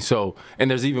know what I mean? So, and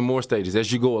there's even more stages.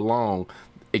 As you go along,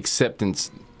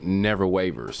 acceptance never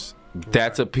wavers. Right.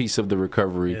 That's a piece of the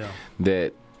recovery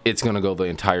that it's going to go the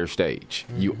entire stage.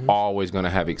 Mm-hmm. You're always going to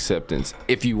have acceptance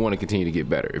if you want to continue to get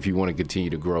better, if you want to continue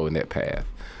to grow in that path.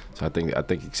 So I think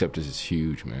acceptance is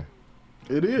huge, man.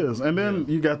 It is. And then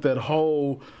you got that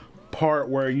whole part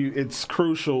where it's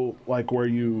crucial, like where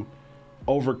you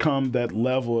overcome that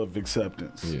level of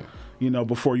acceptance. Yeah. You know,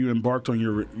 before you embarked on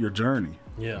your journey.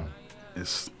 Yeah.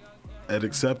 It's that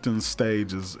acceptance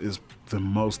stage is the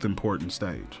most important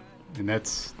stage. And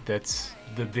that's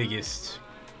the biggest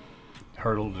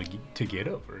hurdle to get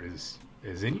over is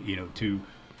any, you know, to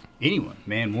anyone,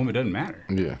 man, woman, doesn't matter.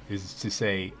 Yeah. Is to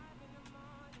say,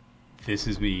 this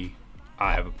is me,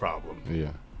 I have a problem.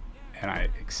 Yeah. And I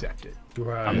accept it.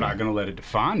 Right. I'm not going to let it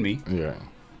define me. Yeah.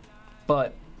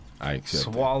 But I accept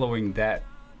swallowing that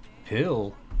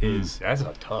pill that's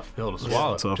a tough pill to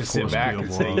swallow. To sit back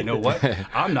and say, you know what,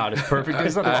 I'm not as perfect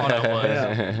as I thought I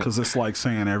was. Because it's like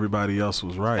saying everybody else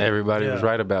was right. Everybody was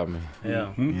right about me. Yeah.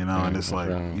 Mm-hmm. You know, and it's like,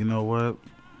 you know what?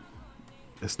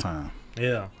 It's time. Yeah.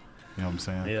 You know what I'm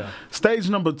saying? Yeah. Stage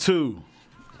number 2,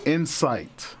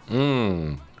 insight.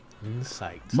 Insight.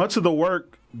 Much of the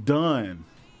work done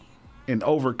in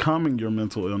overcoming your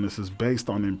mental illness is based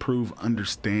on improved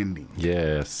understanding.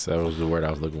 Yes, that was the word I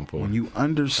was looking for. When you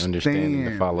understanding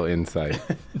to follow insight.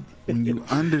 When you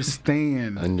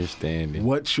understanding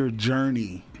what's your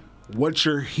journey, what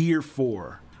you're here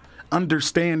for,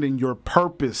 understanding your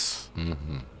purpose.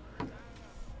 Mm-hmm.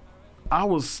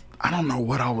 I don't know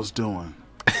what I was doing,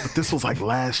 but this was like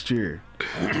last year.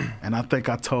 And I think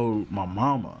I told my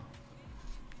mama,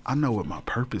 I know what my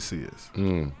purpose is.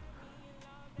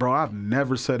 Bro, I've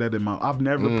never said that I've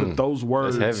never put those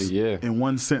words in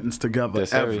one sentence together.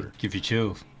 That's ever. Heavy. Give you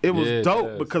chills. It was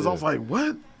dope because I was like,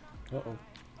 what? Uh-oh.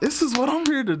 This is what I'm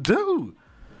here to do.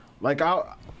 Like,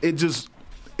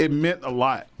 it meant a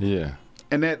lot. Yeah.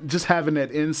 And that just having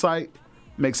that insight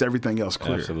makes everything else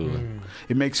clear. Absolutely.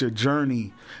 It makes your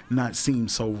journey not seem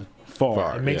so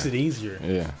far. It makes it easier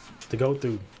to go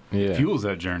through. Yeah. Fuels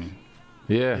that journey.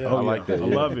 Yeah, I like that. I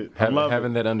love it.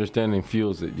 Having that understanding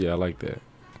fuels it. Yeah, I like that.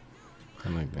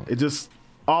 It just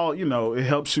it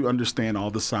helps you understand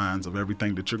all the signs of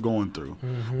everything that you're going through,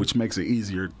 which makes it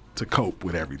easier to cope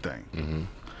with everything. Mm-hmm.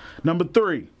 Number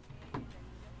 3,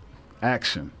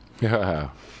 action. Yeah.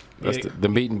 That's the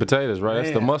meat and potatoes, right? Man.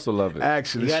 That's the muscle of it.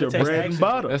 Action. It's your bread and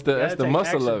butter. That's the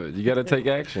muscle of it. You got to take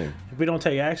action. If we don't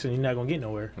take action, you're not going to get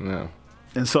nowhere. No.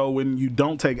 And so when you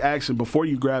don't take action, before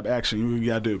you grab action, you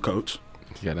got to do, Coach.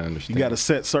 You got to understand. You got to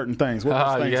set certain things. What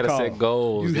are those things you got to set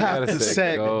goals. You have to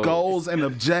set goals and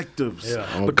objectives.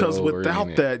 Yeah. Because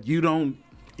without that,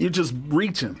 you're just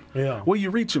reaching. Yeah. What are you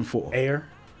reaching for? Air.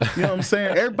 You know what I'm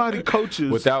saying? Everybody coaches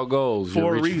without goals.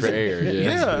 For a reason. For air.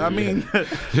 Yeah. I mean,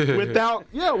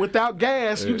 without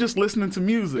gas, you just listening to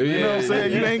music. You know what I'm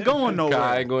saying? You ain't going nowhere.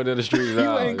 I ain't going down the street.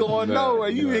 You ain't going nowhere.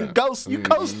 You ain't you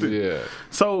coasting. Yeah.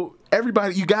 So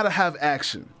everybody, you got to have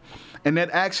action. And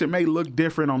that action may look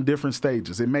different on different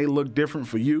stages. It may look different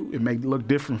for you. It may look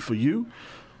different for you.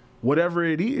 Whatever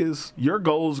it is, your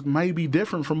goals may be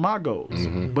different from my goals.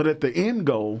 Mm-hmm. But at the end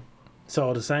goal, it's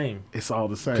all the same. It's all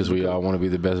the same. Because we all want to be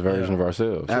the best version of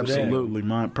ourselves. Absolutely.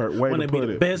 Way to put it.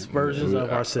 The best versions of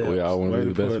ourselves. We all want to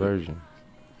be the best version.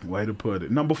 Way to put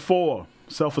it. Number 4,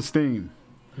 self-esteem.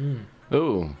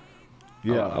 Ooh.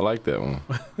 Yeah. I like that one.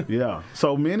 Yeah.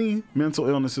 So many mental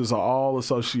illnesses are all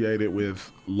associated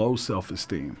with low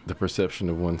self-esteem. The perception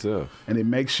of oneself. And it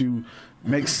makes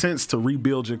sense to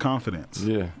rebuild your confidence.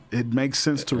 Yeah. It makes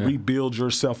sense to rebuild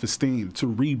your self-esteem, to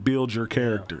rebuild your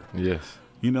character. Yes.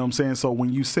 You know what I'm saying? So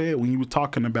when you were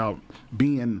talking about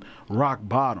being rock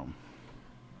bottom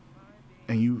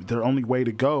and the only way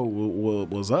to go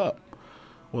was up,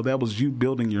 well, that was you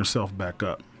building yourself back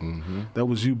up. Mm-hmm. That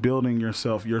was you building your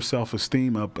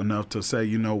self-esteem up enough to say,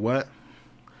 you know what?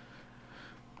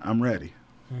 I'm ready.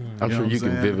 I'm sure you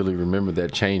can vividly remember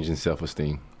that change in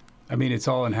self-esteem. I mean, it's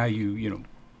all in how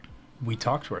we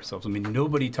talk to ourselves. I mean,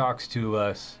 nobody talks to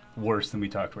us worse than we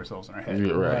talk to ourselves in our head.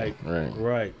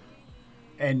 Right.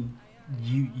 And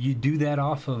you do that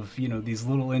off of these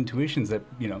little intuitions that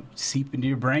seep into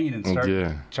your brain and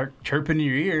start chirping in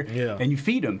your ear, and you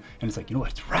feed them, and it's like,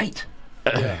 it's right.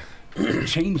 Yeah,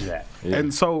 change that. Yeah.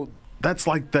 And so that's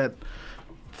like that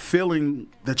feeling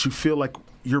that you feel like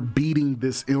you're beating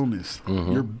this illness,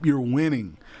 you're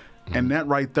winning, and that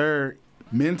right there,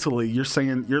 mentally,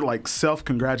 you're like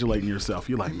self-congratulating yourself.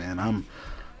 You're like, man,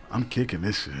 I'm kicking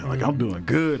this shit. Like, I'm doing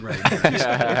good right now.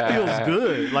 It feels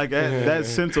good. Like, that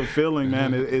sense of feeling,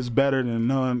 man, is better than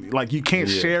none. Like, you can't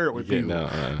share it with people. You know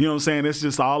what I'm saying? It's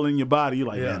just all in your body. You're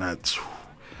like, man, I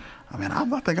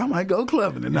think I might go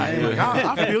clubbing tonight. Like,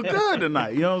 I feel good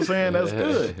tonight. You know what I'm saying? That's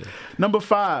good. Number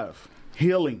 5,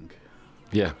 healing.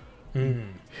 Yeah.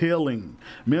 Healing.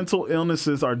 Mental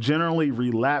illnesses are generally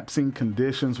relapsing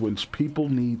conditions which people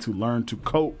need to learn to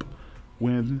cope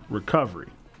with recovery.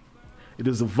 It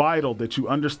is vital that you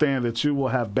understand that you will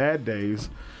have bad days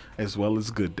as well as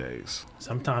good days.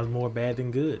 Sometimes more bad than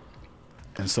good.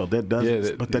 And so that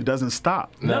doesn't, but that doesn't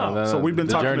stop. No. So we've been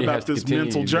talking about this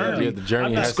mental journey. The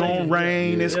journey it's going to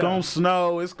rain, it's going to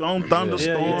snow, it's going to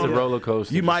thunderstorm. It's a roller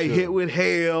coaster. You might hit with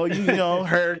hail,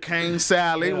 Hurricane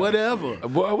Sally, whatever.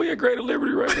 Boy, we at Greater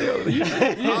Liberty Radio.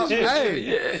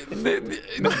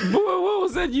 Boy, what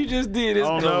was that you just did?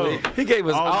 He gave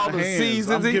us all the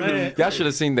seasons. Y'all should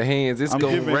have seen the hands. It's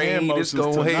going to rain, it's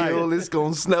going to hail, it's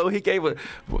going to snow. He gave it.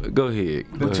 Go ahead.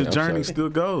 But your journey still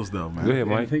goes, though, man. Go ahead,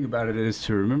 Mike. The thing about it is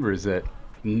to remember is that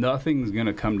nothing's going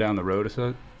to come down the road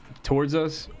towards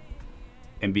us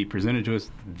and be presented to us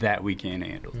that we can't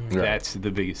handle. Right. That's the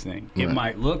biggest thing. Right. It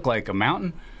might look like a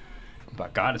mountain,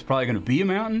 but God, it's probably going to be a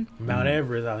mountain. Mount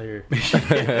Everest out here.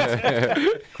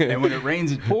 And when it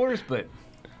rains, it pours, but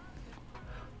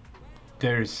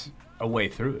there's a way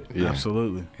through it. Yeah.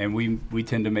 Absolutely. And we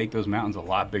tend to make those mountains a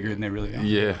lot bigger than they really are.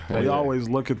 Yeah. We always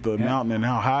look at the mountain and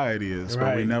how high it is,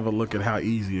 but we never look at how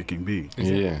easy it can be.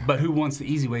 Yeah. But who wants the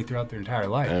easy way throughout their entire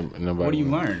life? What do you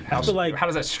learn? How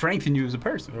does that strengthen you as a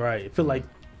person? Right. I feel like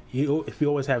if you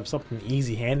always have something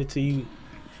easy handed to you,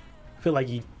 I feel like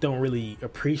you don't really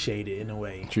appreciate it in a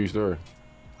way. True story.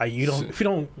 Like if you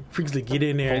don't frequently get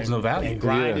in there and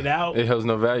grind it out, it holds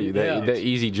no value. That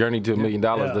easy journey to $1 million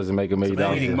doesn't make $1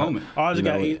 million. Moment. I just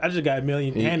got $1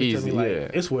 million handed to me. Like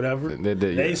it's whatever.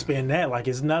 They spend that like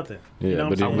it's nothing. Yeah, you know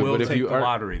what I'm saying? I will take the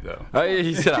lottery though.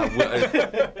 He said, "I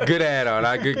will." Good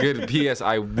add-on. Good. P.S.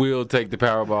 I will take the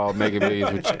Powerball, Mega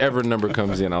Millions, whichever number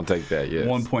comes in. I'll take that. Yes.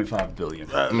 1.5 billion.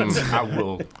 I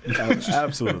will.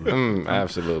 Absolutely.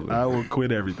 Absolutely. I will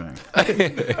quit everything.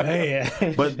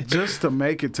 But just to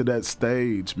make it to that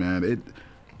stage, man,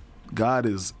 God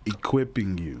is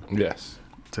equipping you. Yes.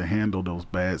 To handle those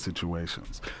bad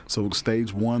situations. So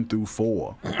stage 1 through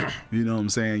 4, you know what I'm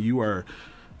saying? You are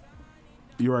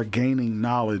gaining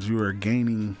knowledge. You are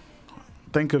gaining.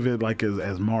 Think of it like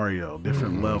as Mario,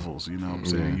 different levels. You know what I'm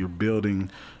saying? You're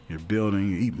building. You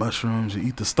eat mushrooms, you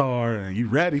eat the star, and you're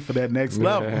ready for that next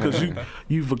level because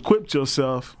you've equipped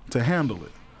yourself to handle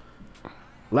it.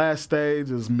 Last stage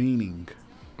is meaning.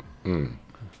 I'm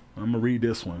going to read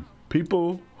this one.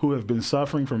 People who have been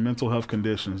suffering from mental health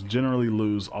conditions generally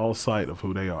lose all sight of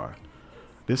who they are.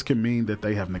 This can mean that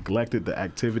they have neglected the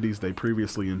activities they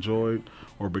previously enjoyed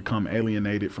or become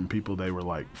alienated from people they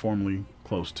were formerly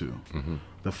close to.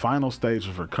 The final stage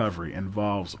of recovery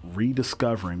involves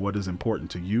rediscovering what is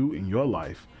important to you in your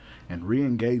life and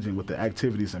re-engaging with the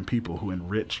activities and people who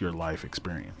enrich your life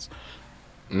experience.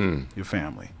 Your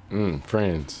family.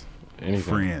 Friends.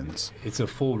 Anything. Friends. It's a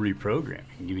full reprogramming.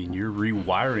 I mean, you're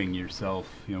rewiring yourself,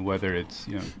 whether it's,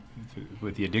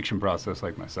 with the addiction process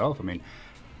like myself, I mean,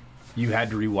 you had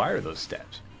to rewire those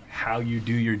steps. How you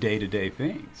do your day-to-day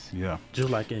things. Yeah. Just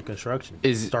like in construction.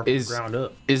 Start from the ground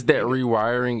up. Is that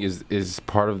rewiring, is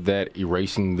part of that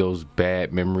erasing those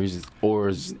bad memories, or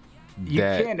is you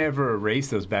can't ever erase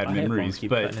those bad memories,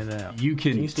 but you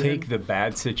can take the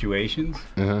bad situations,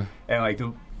 and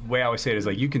the way I always say it is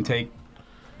you can take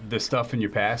the stuff in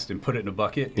your past and put it in a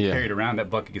bucket, and carry it around.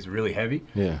 That bucket gets really heavy.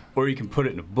 Yeah. Or you can put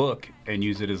it in a book and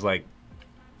use it as a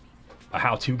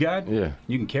how-to guide. Yeah.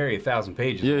 You can carry 1,000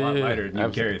 pages a lot lighter than you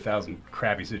can carry 1,000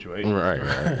 crappy situations. Right.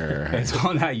 It's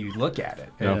on how you look at it.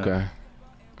 Okay.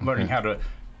 Learning how to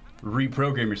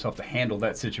reprogram yourself to handle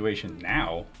that situation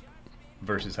now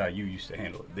versus how you used to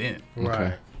handle it then.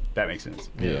 Okay. That makes sense.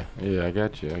 Yeah, I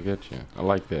got you. I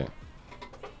like that.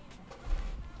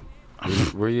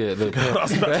 Where you at?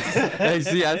 Hey,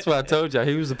 see, that's why I told y'all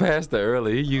he was a pastor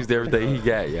early. He used everything he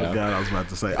got, y'all. Forgot I was about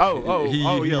to say. We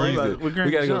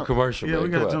gotta go to commercial. Yeah, we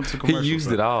gotta jump to commercial. He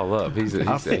used it all up. He's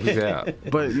out.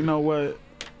 But you know what?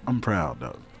 I'm proud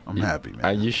though. I'm happy,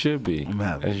 man. You should be. I'm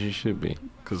happy. As you should be.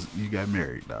 Because you got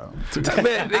married, dog.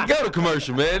 Man, go to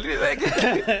commercial, man.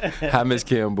 Hi, Miss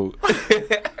Campbell.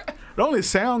 It only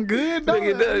sound good, though.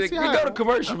 We go to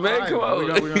commercial, man. Come on.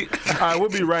 All right, we'll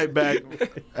be right back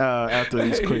after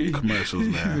these quick commercials,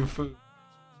 man.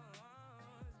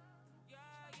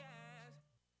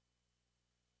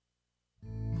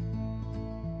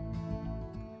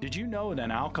 Did you know that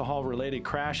an alcohol-related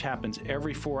crash happens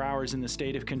every 4 hours in the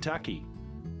state of Kentucky?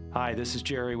 Hi, this is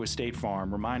Jerry with State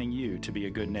Farm, reminding you to be a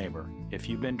good neighbor. If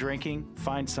you've been drinking,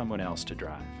 find someone else to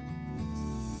drive.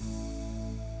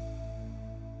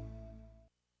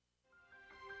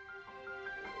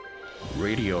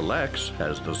 Radio Lex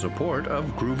has the support of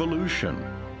Groovolution.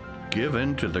 Give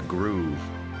in to the groove.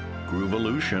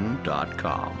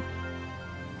 Groovolution.com.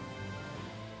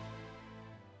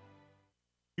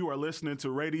 You are listening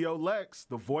to Radio Lex,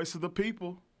 the voice of the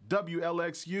people.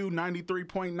 WLXU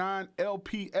 93.9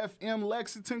 LPFM,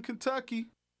 Lexington, Kentucky.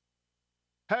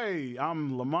 Hey,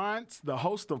 I'm Lamont, the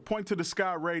host of Point to the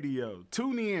Sky Radio.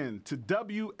 Tune in to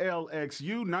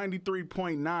WLXU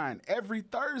 93.9 every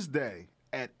Thursday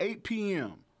at 8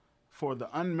 p.m. for the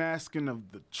unmasking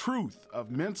of the truth of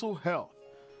mental health.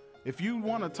 If you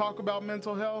want to talk about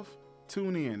mental health,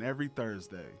 tune in every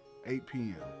Thursday, 8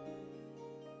 p.m.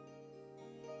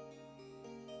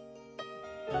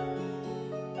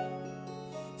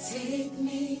 Take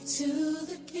me to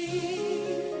the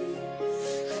king.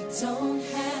 I don't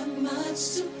have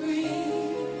much to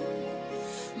bring.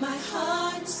 My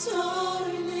heart is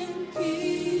torn in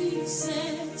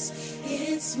pieces.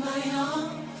 It's my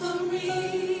offering.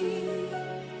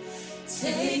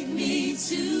 Take me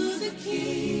to the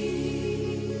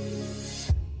king.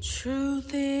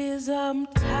 Truth is, I'm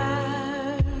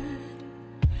tired.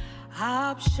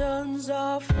 Options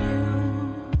are few.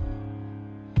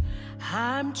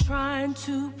 I'm trying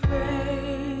to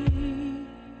pray,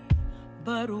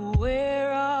 but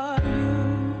where are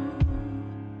you?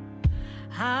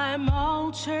 I'm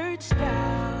all churched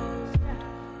out,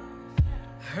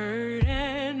 hurt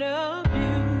and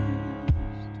abused.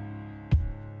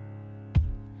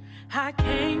 I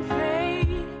can't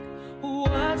fake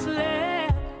what's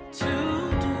left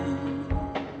to do.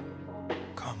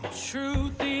 Come on.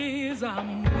 Truth is,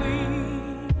 I'm weak.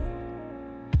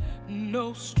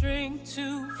 No strength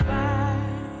to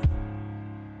fight,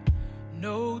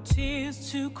 no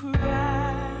tears to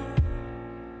cry.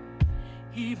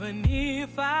 Even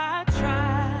if I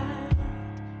tried,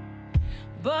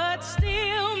 but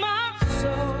still my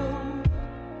soul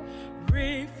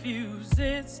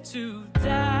refuses to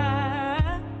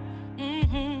die.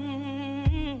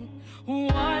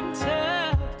 One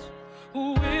touch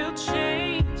will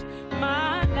change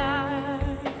my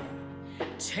life.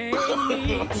 Take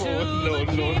me to the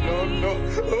king.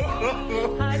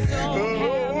 I don't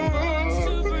have much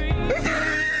to bring.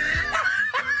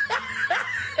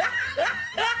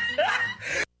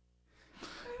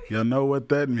 Y'all know what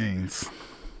that means.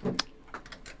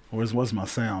 What's my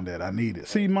sound at? I need it.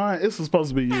 See, mine, it's supposed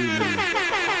to be you, man.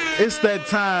 It's that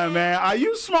time, man. Are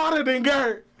you smarter than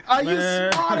Gert? Are you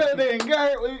smarter than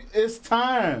Gert? It's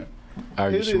time. Are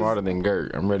you smarter than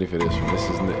Gert? I'm ready for this one. This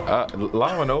is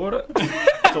Law and Order.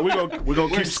 So we're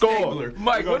gonna keep score.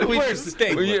 Mike, what did we just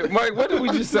Mike, what did we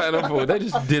just sign up for? They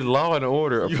just did Law and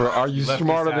Order for Are You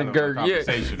Smarter Than Gert?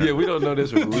 Yeah, we don't know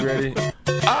this one. We ready?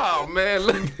 Oh man,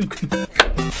 look.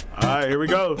 All right, here we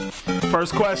go.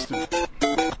 First question.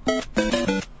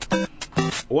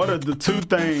 What are the two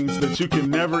things that you can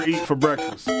never eat for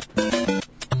breakfast? Hold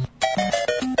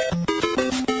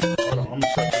on, I'm gonna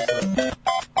shut this up.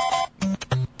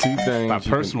 Two things. By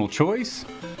personal choice?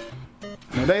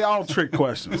 Now, they all trick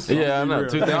questions. So yeah, I know.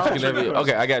 Two things you can never eat.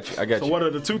 Okay, I got you. So what are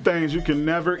the two things you can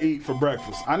never eat for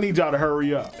breakfast? I need y'all to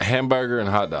hurry up. Hamburger and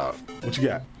hot dog. What you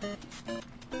got?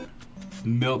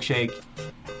 Milkshake.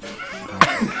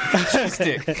 Cheese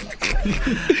stick.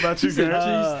 About you, Gert?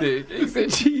 Cheese stick. He said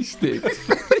cheese stick.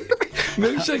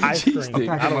 Milkshake and cheese stick.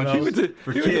 I don't know. He went to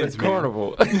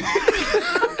carnival.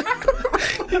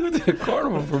 He went to the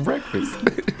carnival for breakfast.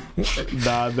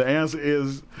 Nah, the answer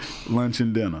is lunch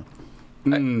and dinner.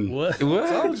 What?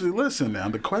 Told you, listen now,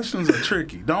 the questions are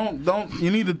tricky. Don't you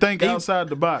need to think outside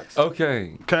the box.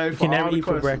 Okay. Okay, You can never eat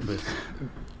for breakfast.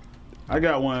 I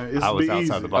got one. It's I was be outside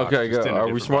easy. the box. Okay, just go. in a Are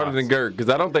we different smarter box. than Gert? Because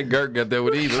I don't think Gert got that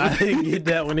one either. I didn't get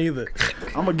that one either.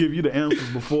 I'm gonna give you the answers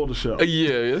before the show. Yeah,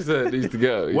 it's that needs to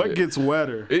go. What Yeah. gets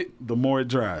wetter the more it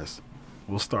dries?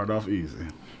 We'll start off easy.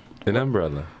 An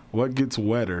umbrella. What gets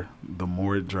wetter the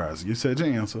more it dries? You said your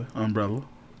answer. Umbrella.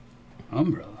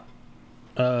 Umbrella.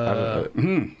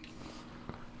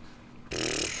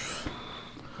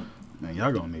 Man,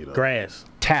 y'all gonna need a Grass.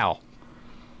 Towel.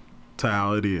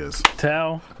 towel. It is.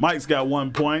 Towel. Mike's got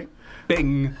 1 point.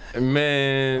 Bing.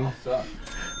 Man.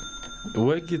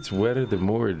 What gets wetter the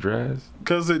more it dries?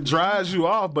 Because it dries you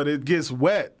off, but it gets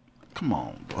wet. Come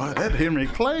on, boy. That's Henry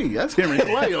Clay. That's Henry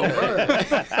Clay over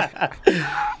there.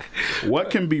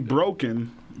 What can be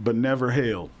broken but never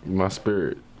held? My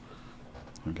spirit.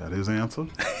 I got his answer.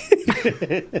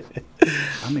 I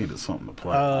needed something to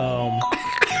play.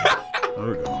 There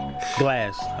we go.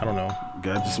 Glass. I don't know.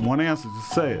 Got just one answer.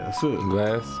 Just say it. That's it.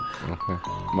 Glass. Okay.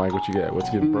 Mike, what you got?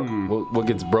 What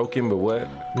gets broken, but what?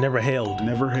 Never held.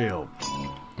 Never held.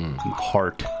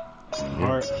 Heart.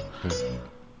 Heart.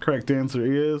 Correct answer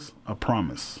is a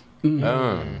promise.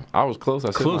 I was close.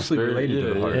 I said Closely my spirit. related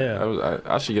to the heart.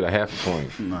 Yeah. I should get a half a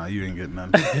point. Nah, you didn't get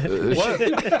nothing.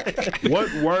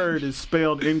 What word is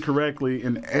spelled incorrectly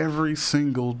in every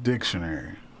single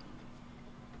dictionary?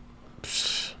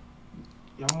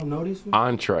 Y'all don't know this one?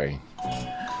 Entree.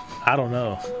 I don't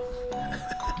know.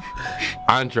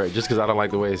 Entree, just because I don't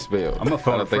like the way it's spelled. I'm gonna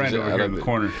phone a friend over here in the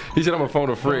corner. He said I'm gonna phone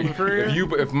a friend.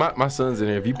 If my son's in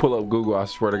here, if you pull up Google, I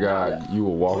swear to God, you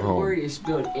will walk What home. word is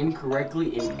spelled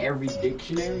incorrectly in every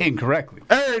dictionary? Incorrectly.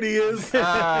 There it is.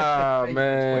 Ah,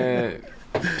 man.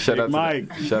 Shout out Mike.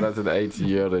 To the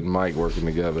 18-year-old and Mike working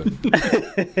together.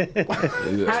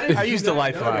 I used to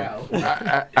Lifeline.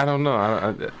 I don't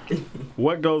know.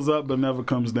 What goes up but never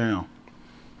comes down?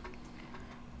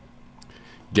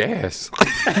 Gas.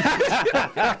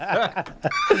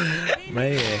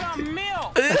 Man.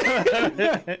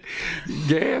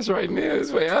 Gas right now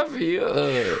is way I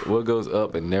feel. What goes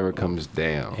up and never comes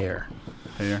down? Hair.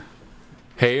 Hair.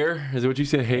 Hair? Is it what you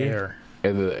said? Hair.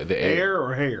 And the Air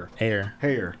or hair? Hair.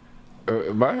 Hair.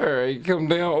 My hair ain't come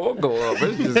down or go up.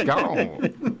 It's just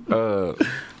gone.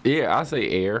 Yeah, I say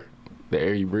air. The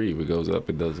air you breathe, it goes up,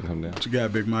 it doesn't come down. What you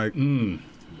got, Big Mike?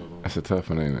 That's a tough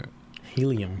one, ain't it?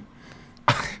 Helium.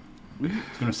 I was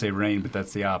gonna say rain, but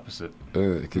that's the opposite.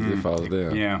 Because it falls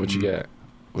down. Yeah. What you got?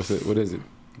 What is it?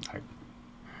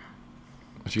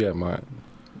 What you got, Mike?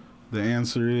 The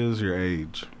answer is your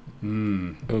age.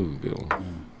 Oh, good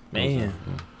one. Man.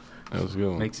 That was a good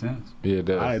one. Makes sense. Yeah, it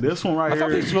does. All right, this one right I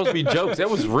thought here. these were supposed to be jokes. That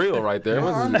was real right there.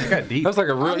 That was like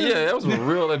a real, that was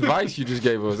real advice you just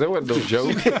gave us. That wasn't no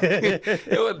joke.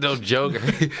 It wasn't no joke.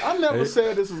 I never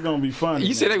said this was going to be funny.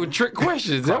 You said they were trick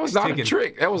questions. That was not a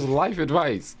trick. That was life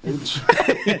advice.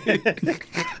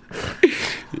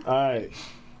 All right.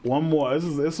 One more.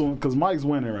 This one, because Mike's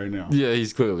winning right now. Yeah,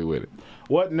 he's clearly with it.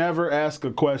 What never asks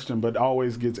a question but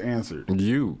always gets answered?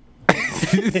 You.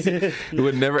 Who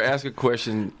would never ask a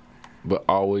question but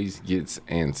always gets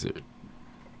answered.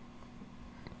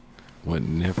 What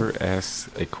never asks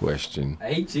a question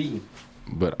I hate cheating.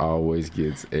 but always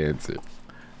gets answered.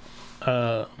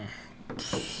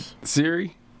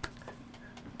 Siri?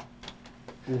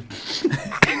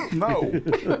 No.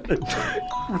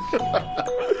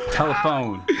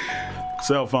 Telephone.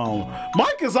 Cell phone.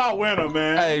 Mike is our winner,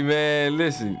 man. Hey, man,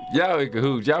 listen. Y'all in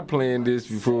cahoots. Y'all playing this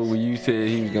before when you said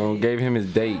he was going to gave him his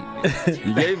date.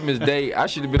 You gave him his date. I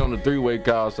should have been on the three-way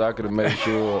call so I could have made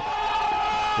sure.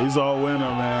 He's our winner,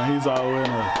 man. He's our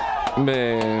winner.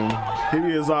 Man. He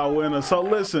is our winner. So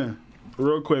listen,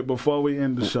 real quick, before we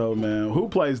end the show, man, who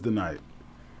plays tonight?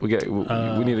 We need a game?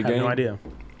 I have no idea.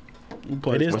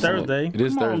 It is Thursday. It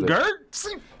is Come Thursday. on, Gert.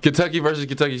 Kentucky versus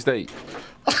Kentucky State.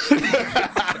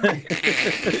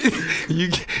 you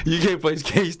can't play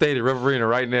K-State at Rupp Arena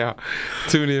right now.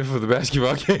 Tune in for the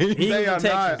basketball game. They are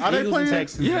not. Are they playing?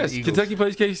 Yes, Kentucky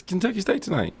plays Kentucky State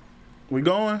tonight. We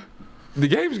going? The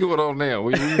game's going on now.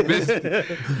 We missed.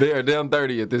 They are down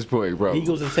 30 at this point, bro.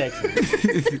 Eagles and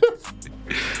Texans.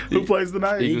 Who plays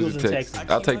tonight? Eagles and Texans.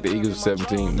 I'll take the Eagles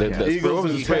 17. The Eagles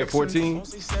was and the spread, 14?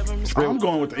 I'm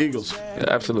going with the Eagles. Yeah,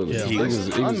 absolutely. Yeah.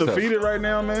 Eagles Undefeated right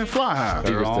now, man. Fly high.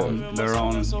 They're on.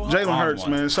 Jalen Hurts,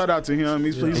 man. Shout out to him.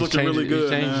 He's looking really good,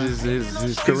 man. He's changed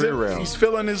his career around. He's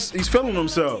feeling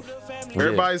himself.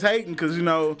 Everybody's hating because, you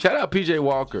know. Shout out P.J.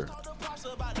 Walker.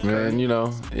 Man, you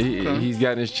know, he's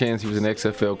gotten his chance. He was an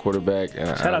XFL quarterback.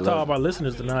 And Shout out to all of our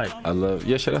listeners tonight.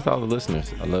 Shout out to all the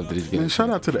listeners. I love that he's getting. Man, shout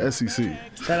out to the SEC.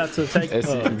 Shout out to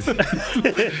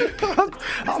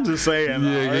I'm just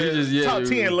saying. Top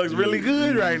 10 looks really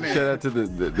good right now. Shout out to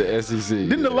the SEC.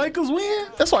 Didn't the Lakers win?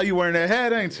 That's why you wearing that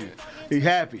hat, ain't you? He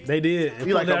happy. They did.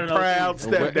 He like a proud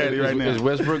stepdaddy right now. Is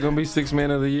Westbrook gonna be Sixth Man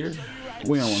of the Year?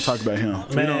 We don't want to talk about him.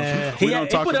 Man, we don't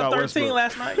talk put about up 13 Westbrook.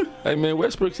 last night. Hey man,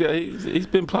 Westbrook's he's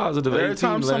been positive. Every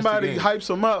time somebody hypes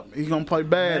him up, he's gonna play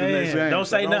bad in this game. Don't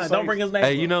say nothing. Don't bring his name.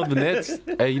 Hey, you know the Nets.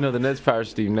 the Nets fired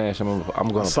Steve Nash. I'm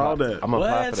gonna saw that. I'm gonna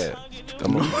apply for that.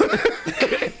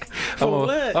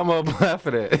 I'm gonna apply for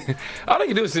that. All they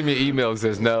can do is send me an email that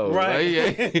says no.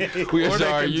 Right. Like, we are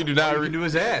sorry, you do not. Do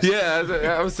his ass. Yeah,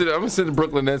 I'm gonna send the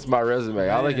Brooklyn Nets my resume.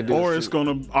 All they can do. Or it's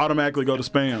gonna automatically go to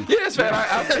spam. Yes,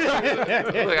 man.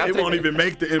 It won't even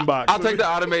make the inbox. I'll take the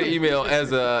automated email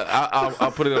as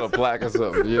I'll put it on a plaque or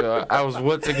something. You know, I was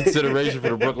once in consideration for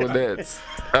the Brooklyn Nets.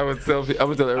 I would tell everybody. I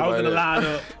was in the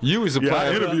lineup. You was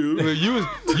applying for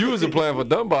you was applying for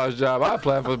Dunbar's job. I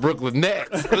applied for the Brooklyn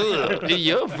Nets. Ugh, in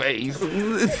your face.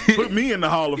 Put me in the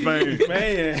Hall of Fame,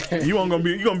 man. You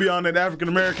gonna be on that African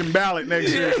American ballot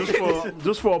next year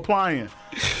just for applying.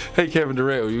 Hey, Kevin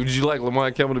Durant, would you like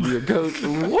Lamont Campbell to be a coach?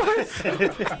 What?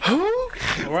 Who?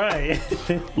 Right.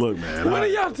 Look, man. What are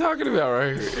y'all talking about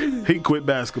right here? He quit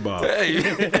basketball. Hey.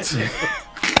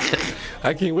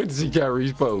 I can't wait to see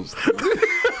Kyrie's post.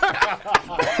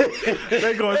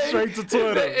 They going straight to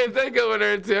Twitter. If they go in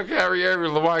there and tell Kyrie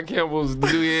Irving Lamont Campbell's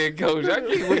the new head coach, I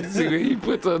can't wait to see what he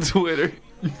puts on Twitter.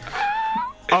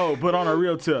 Oh, but on a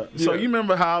real tip. So you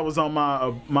remember how I was on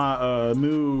my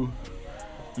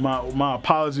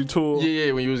apology tour?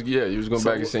 Yeah, when you was going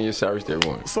back and saying your sorry to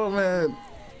everyone. So man,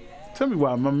 tell me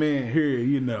why my man here,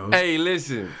 Hey,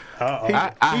 listen.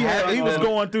 He was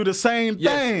going through the same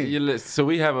thing. Listen, so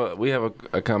we have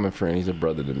a common friend. He's a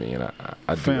brother to me, and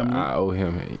I owe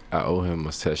him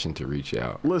a session to reach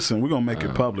out. Listen, we're gonna make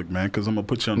it public, man, because I'm gonna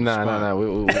put you on the spot. Man,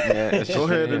 go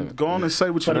ahead and go on and say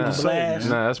what you need to say.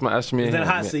 Nah, that's me. Is that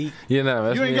hot seat? Yeah,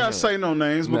 that's you ain't gotta say no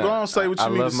names, but go on and say what you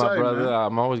need to say. I love my brother. Man.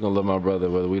 I'm always gonna love my brother,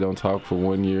 whether we don't talk for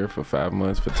 1 year, for 5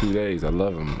 months, for 2 days. I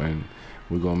love him, and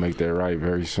we're gonna make that right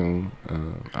very soon.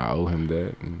 I owe him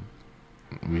that. And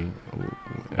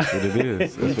that's what it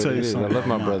is. That's what it is. I love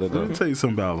my brother, though. Let me tell you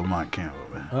something about Lamont Campbell,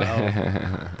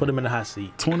 man. Put him in the hot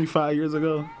seat. 25 years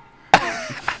ago,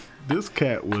 this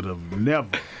cat would have never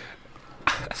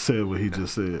said what he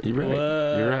just said. You're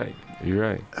right. You're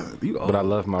right. But I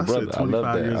love my brother. I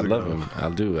love that. I love him. I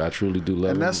do. I truly do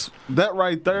love him. And that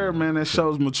right there, man, that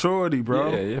shows maturity,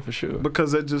 bro. Yeah, for sure.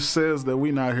 Because it just says that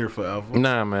we not here forever.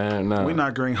 Nah, man, nah. We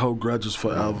not going to hold grudges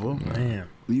forever. Man.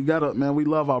 You gotta, man, we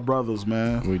love our brothers,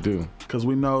 man. We do. Because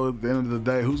we know at the end of the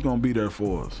day, who's going to be there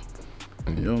for us?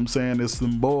 You know what I'm saying? It's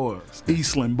them boys,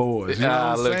 Eastland boys. You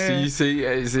know what I'm saying? See,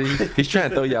 he's trying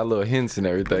to throw y'all little hints and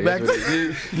everything.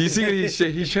 You see,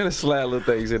 he's trying to slide little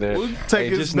things in there. We'll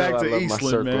take us back to Eastland, my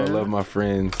circle. man. I love my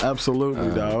friends.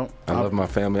 Absolutely, dog. I love my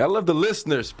family. I love the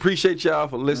listeners. Appreciate y'all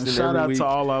for listening. Shout every out week. to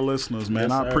all our listeners, man.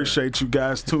 Yes, I appreciate you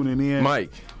guys tuning in.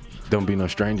 Mike, don't be no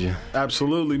stranger.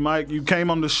 Absolutely, Mike. You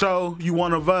came on the show. You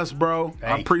one of us, bro.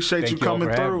 I appreciate you coming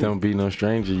through. Don't be no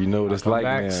stranger. You know what it's like,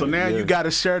 man. So now you got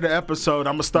to share the episode.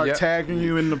 I'm going to start tagging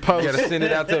you in the post. You got to send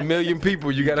it out to 1 million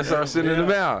people. You got to start sending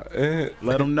them out.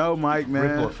 Let them know, Mike, man.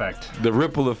 Ripple effect. The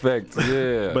ripple effect,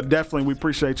 yeah. But definitely, we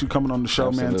appreciate you coming on the show,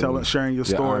 man, sharing your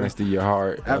story. Your honesty, your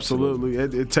heart. Absolutely.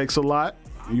 It takes a lot.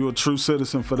 You're a true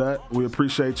citizen for that. We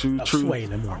appreciate you. Sway in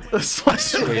the morning. Sway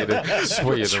in the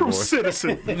morning. True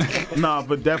citizen. Nah,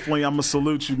 but definitely I'm going to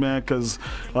salute you, man, because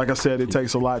like I said, it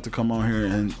takes a lot to come on here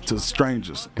and to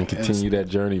strangers. And continue that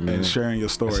journey, man. And sharing your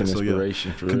story. That's an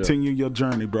inspiration for real. Continue your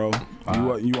journey, bro.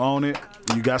 You own it.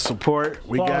 You got support.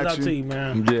 We got out you. to you,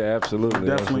 man. Yeah, absolutely. We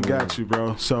definitely got you,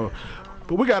 bro. So,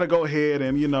 but we got to go ahead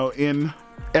and, in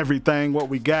everything, what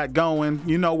we got going.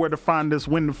 You know where to find us,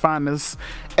 when to find us.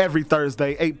 Every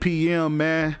Thursday, 8 p.m.,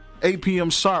 man. 8 p.m.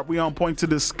 sharp. We on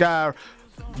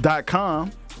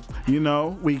pointtothe.sky.com.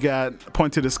 We got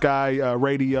Point to the Sky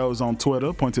Radios on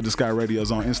Twitter. Point to the Sky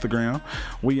Radios on Instagram.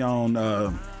 We on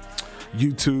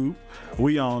YouTube.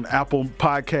 We on Apple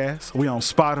Podcasts. We on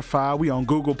Spotify. We on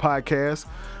Google Podcasts.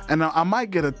 And I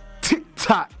might get a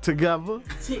TikTok together.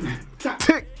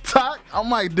 TikTok. I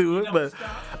might do it,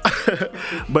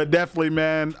 but definitely,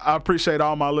 man, I appreciate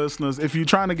all my listeners. If you're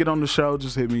trying to get on the show,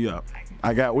 just hit me up.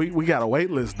 We got a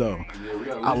wait list though.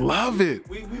 Yeah, I love it.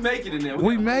 We making it now.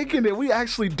 We making it. We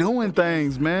actually doing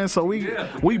things, man. So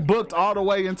we booked all the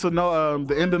way into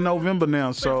the end of November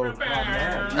now. So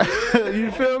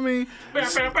you feel me?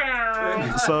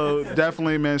 So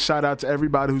definitely, man, shout out to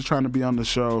everybody who's trying to be on the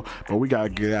show. But we gotta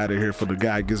get out of here for the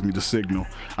guy who gives me the signal.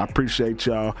 I appreciate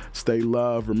y'all. Stay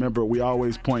love. Remember, we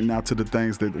always pointing out to the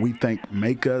things that we think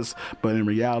make us, but in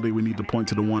reality, we need to point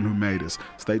to the one who made us.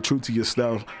 Stay true to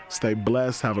yourself. Stay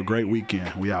blessed. Have a great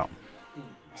weekend. We out.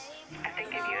 I think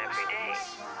of you every day.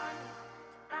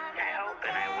 I hope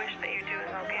and I wish that you're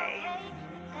doing okay.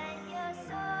 I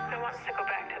want to go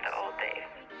back to the old days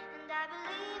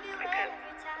because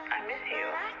I miss you.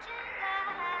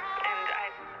 And I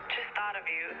just thought of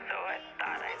you, so I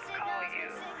thought I'd call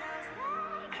you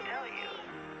to tell you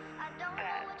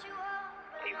that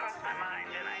you crossed my mind,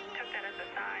 and I took that as a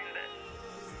sign that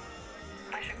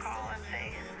I should call and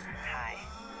say hi.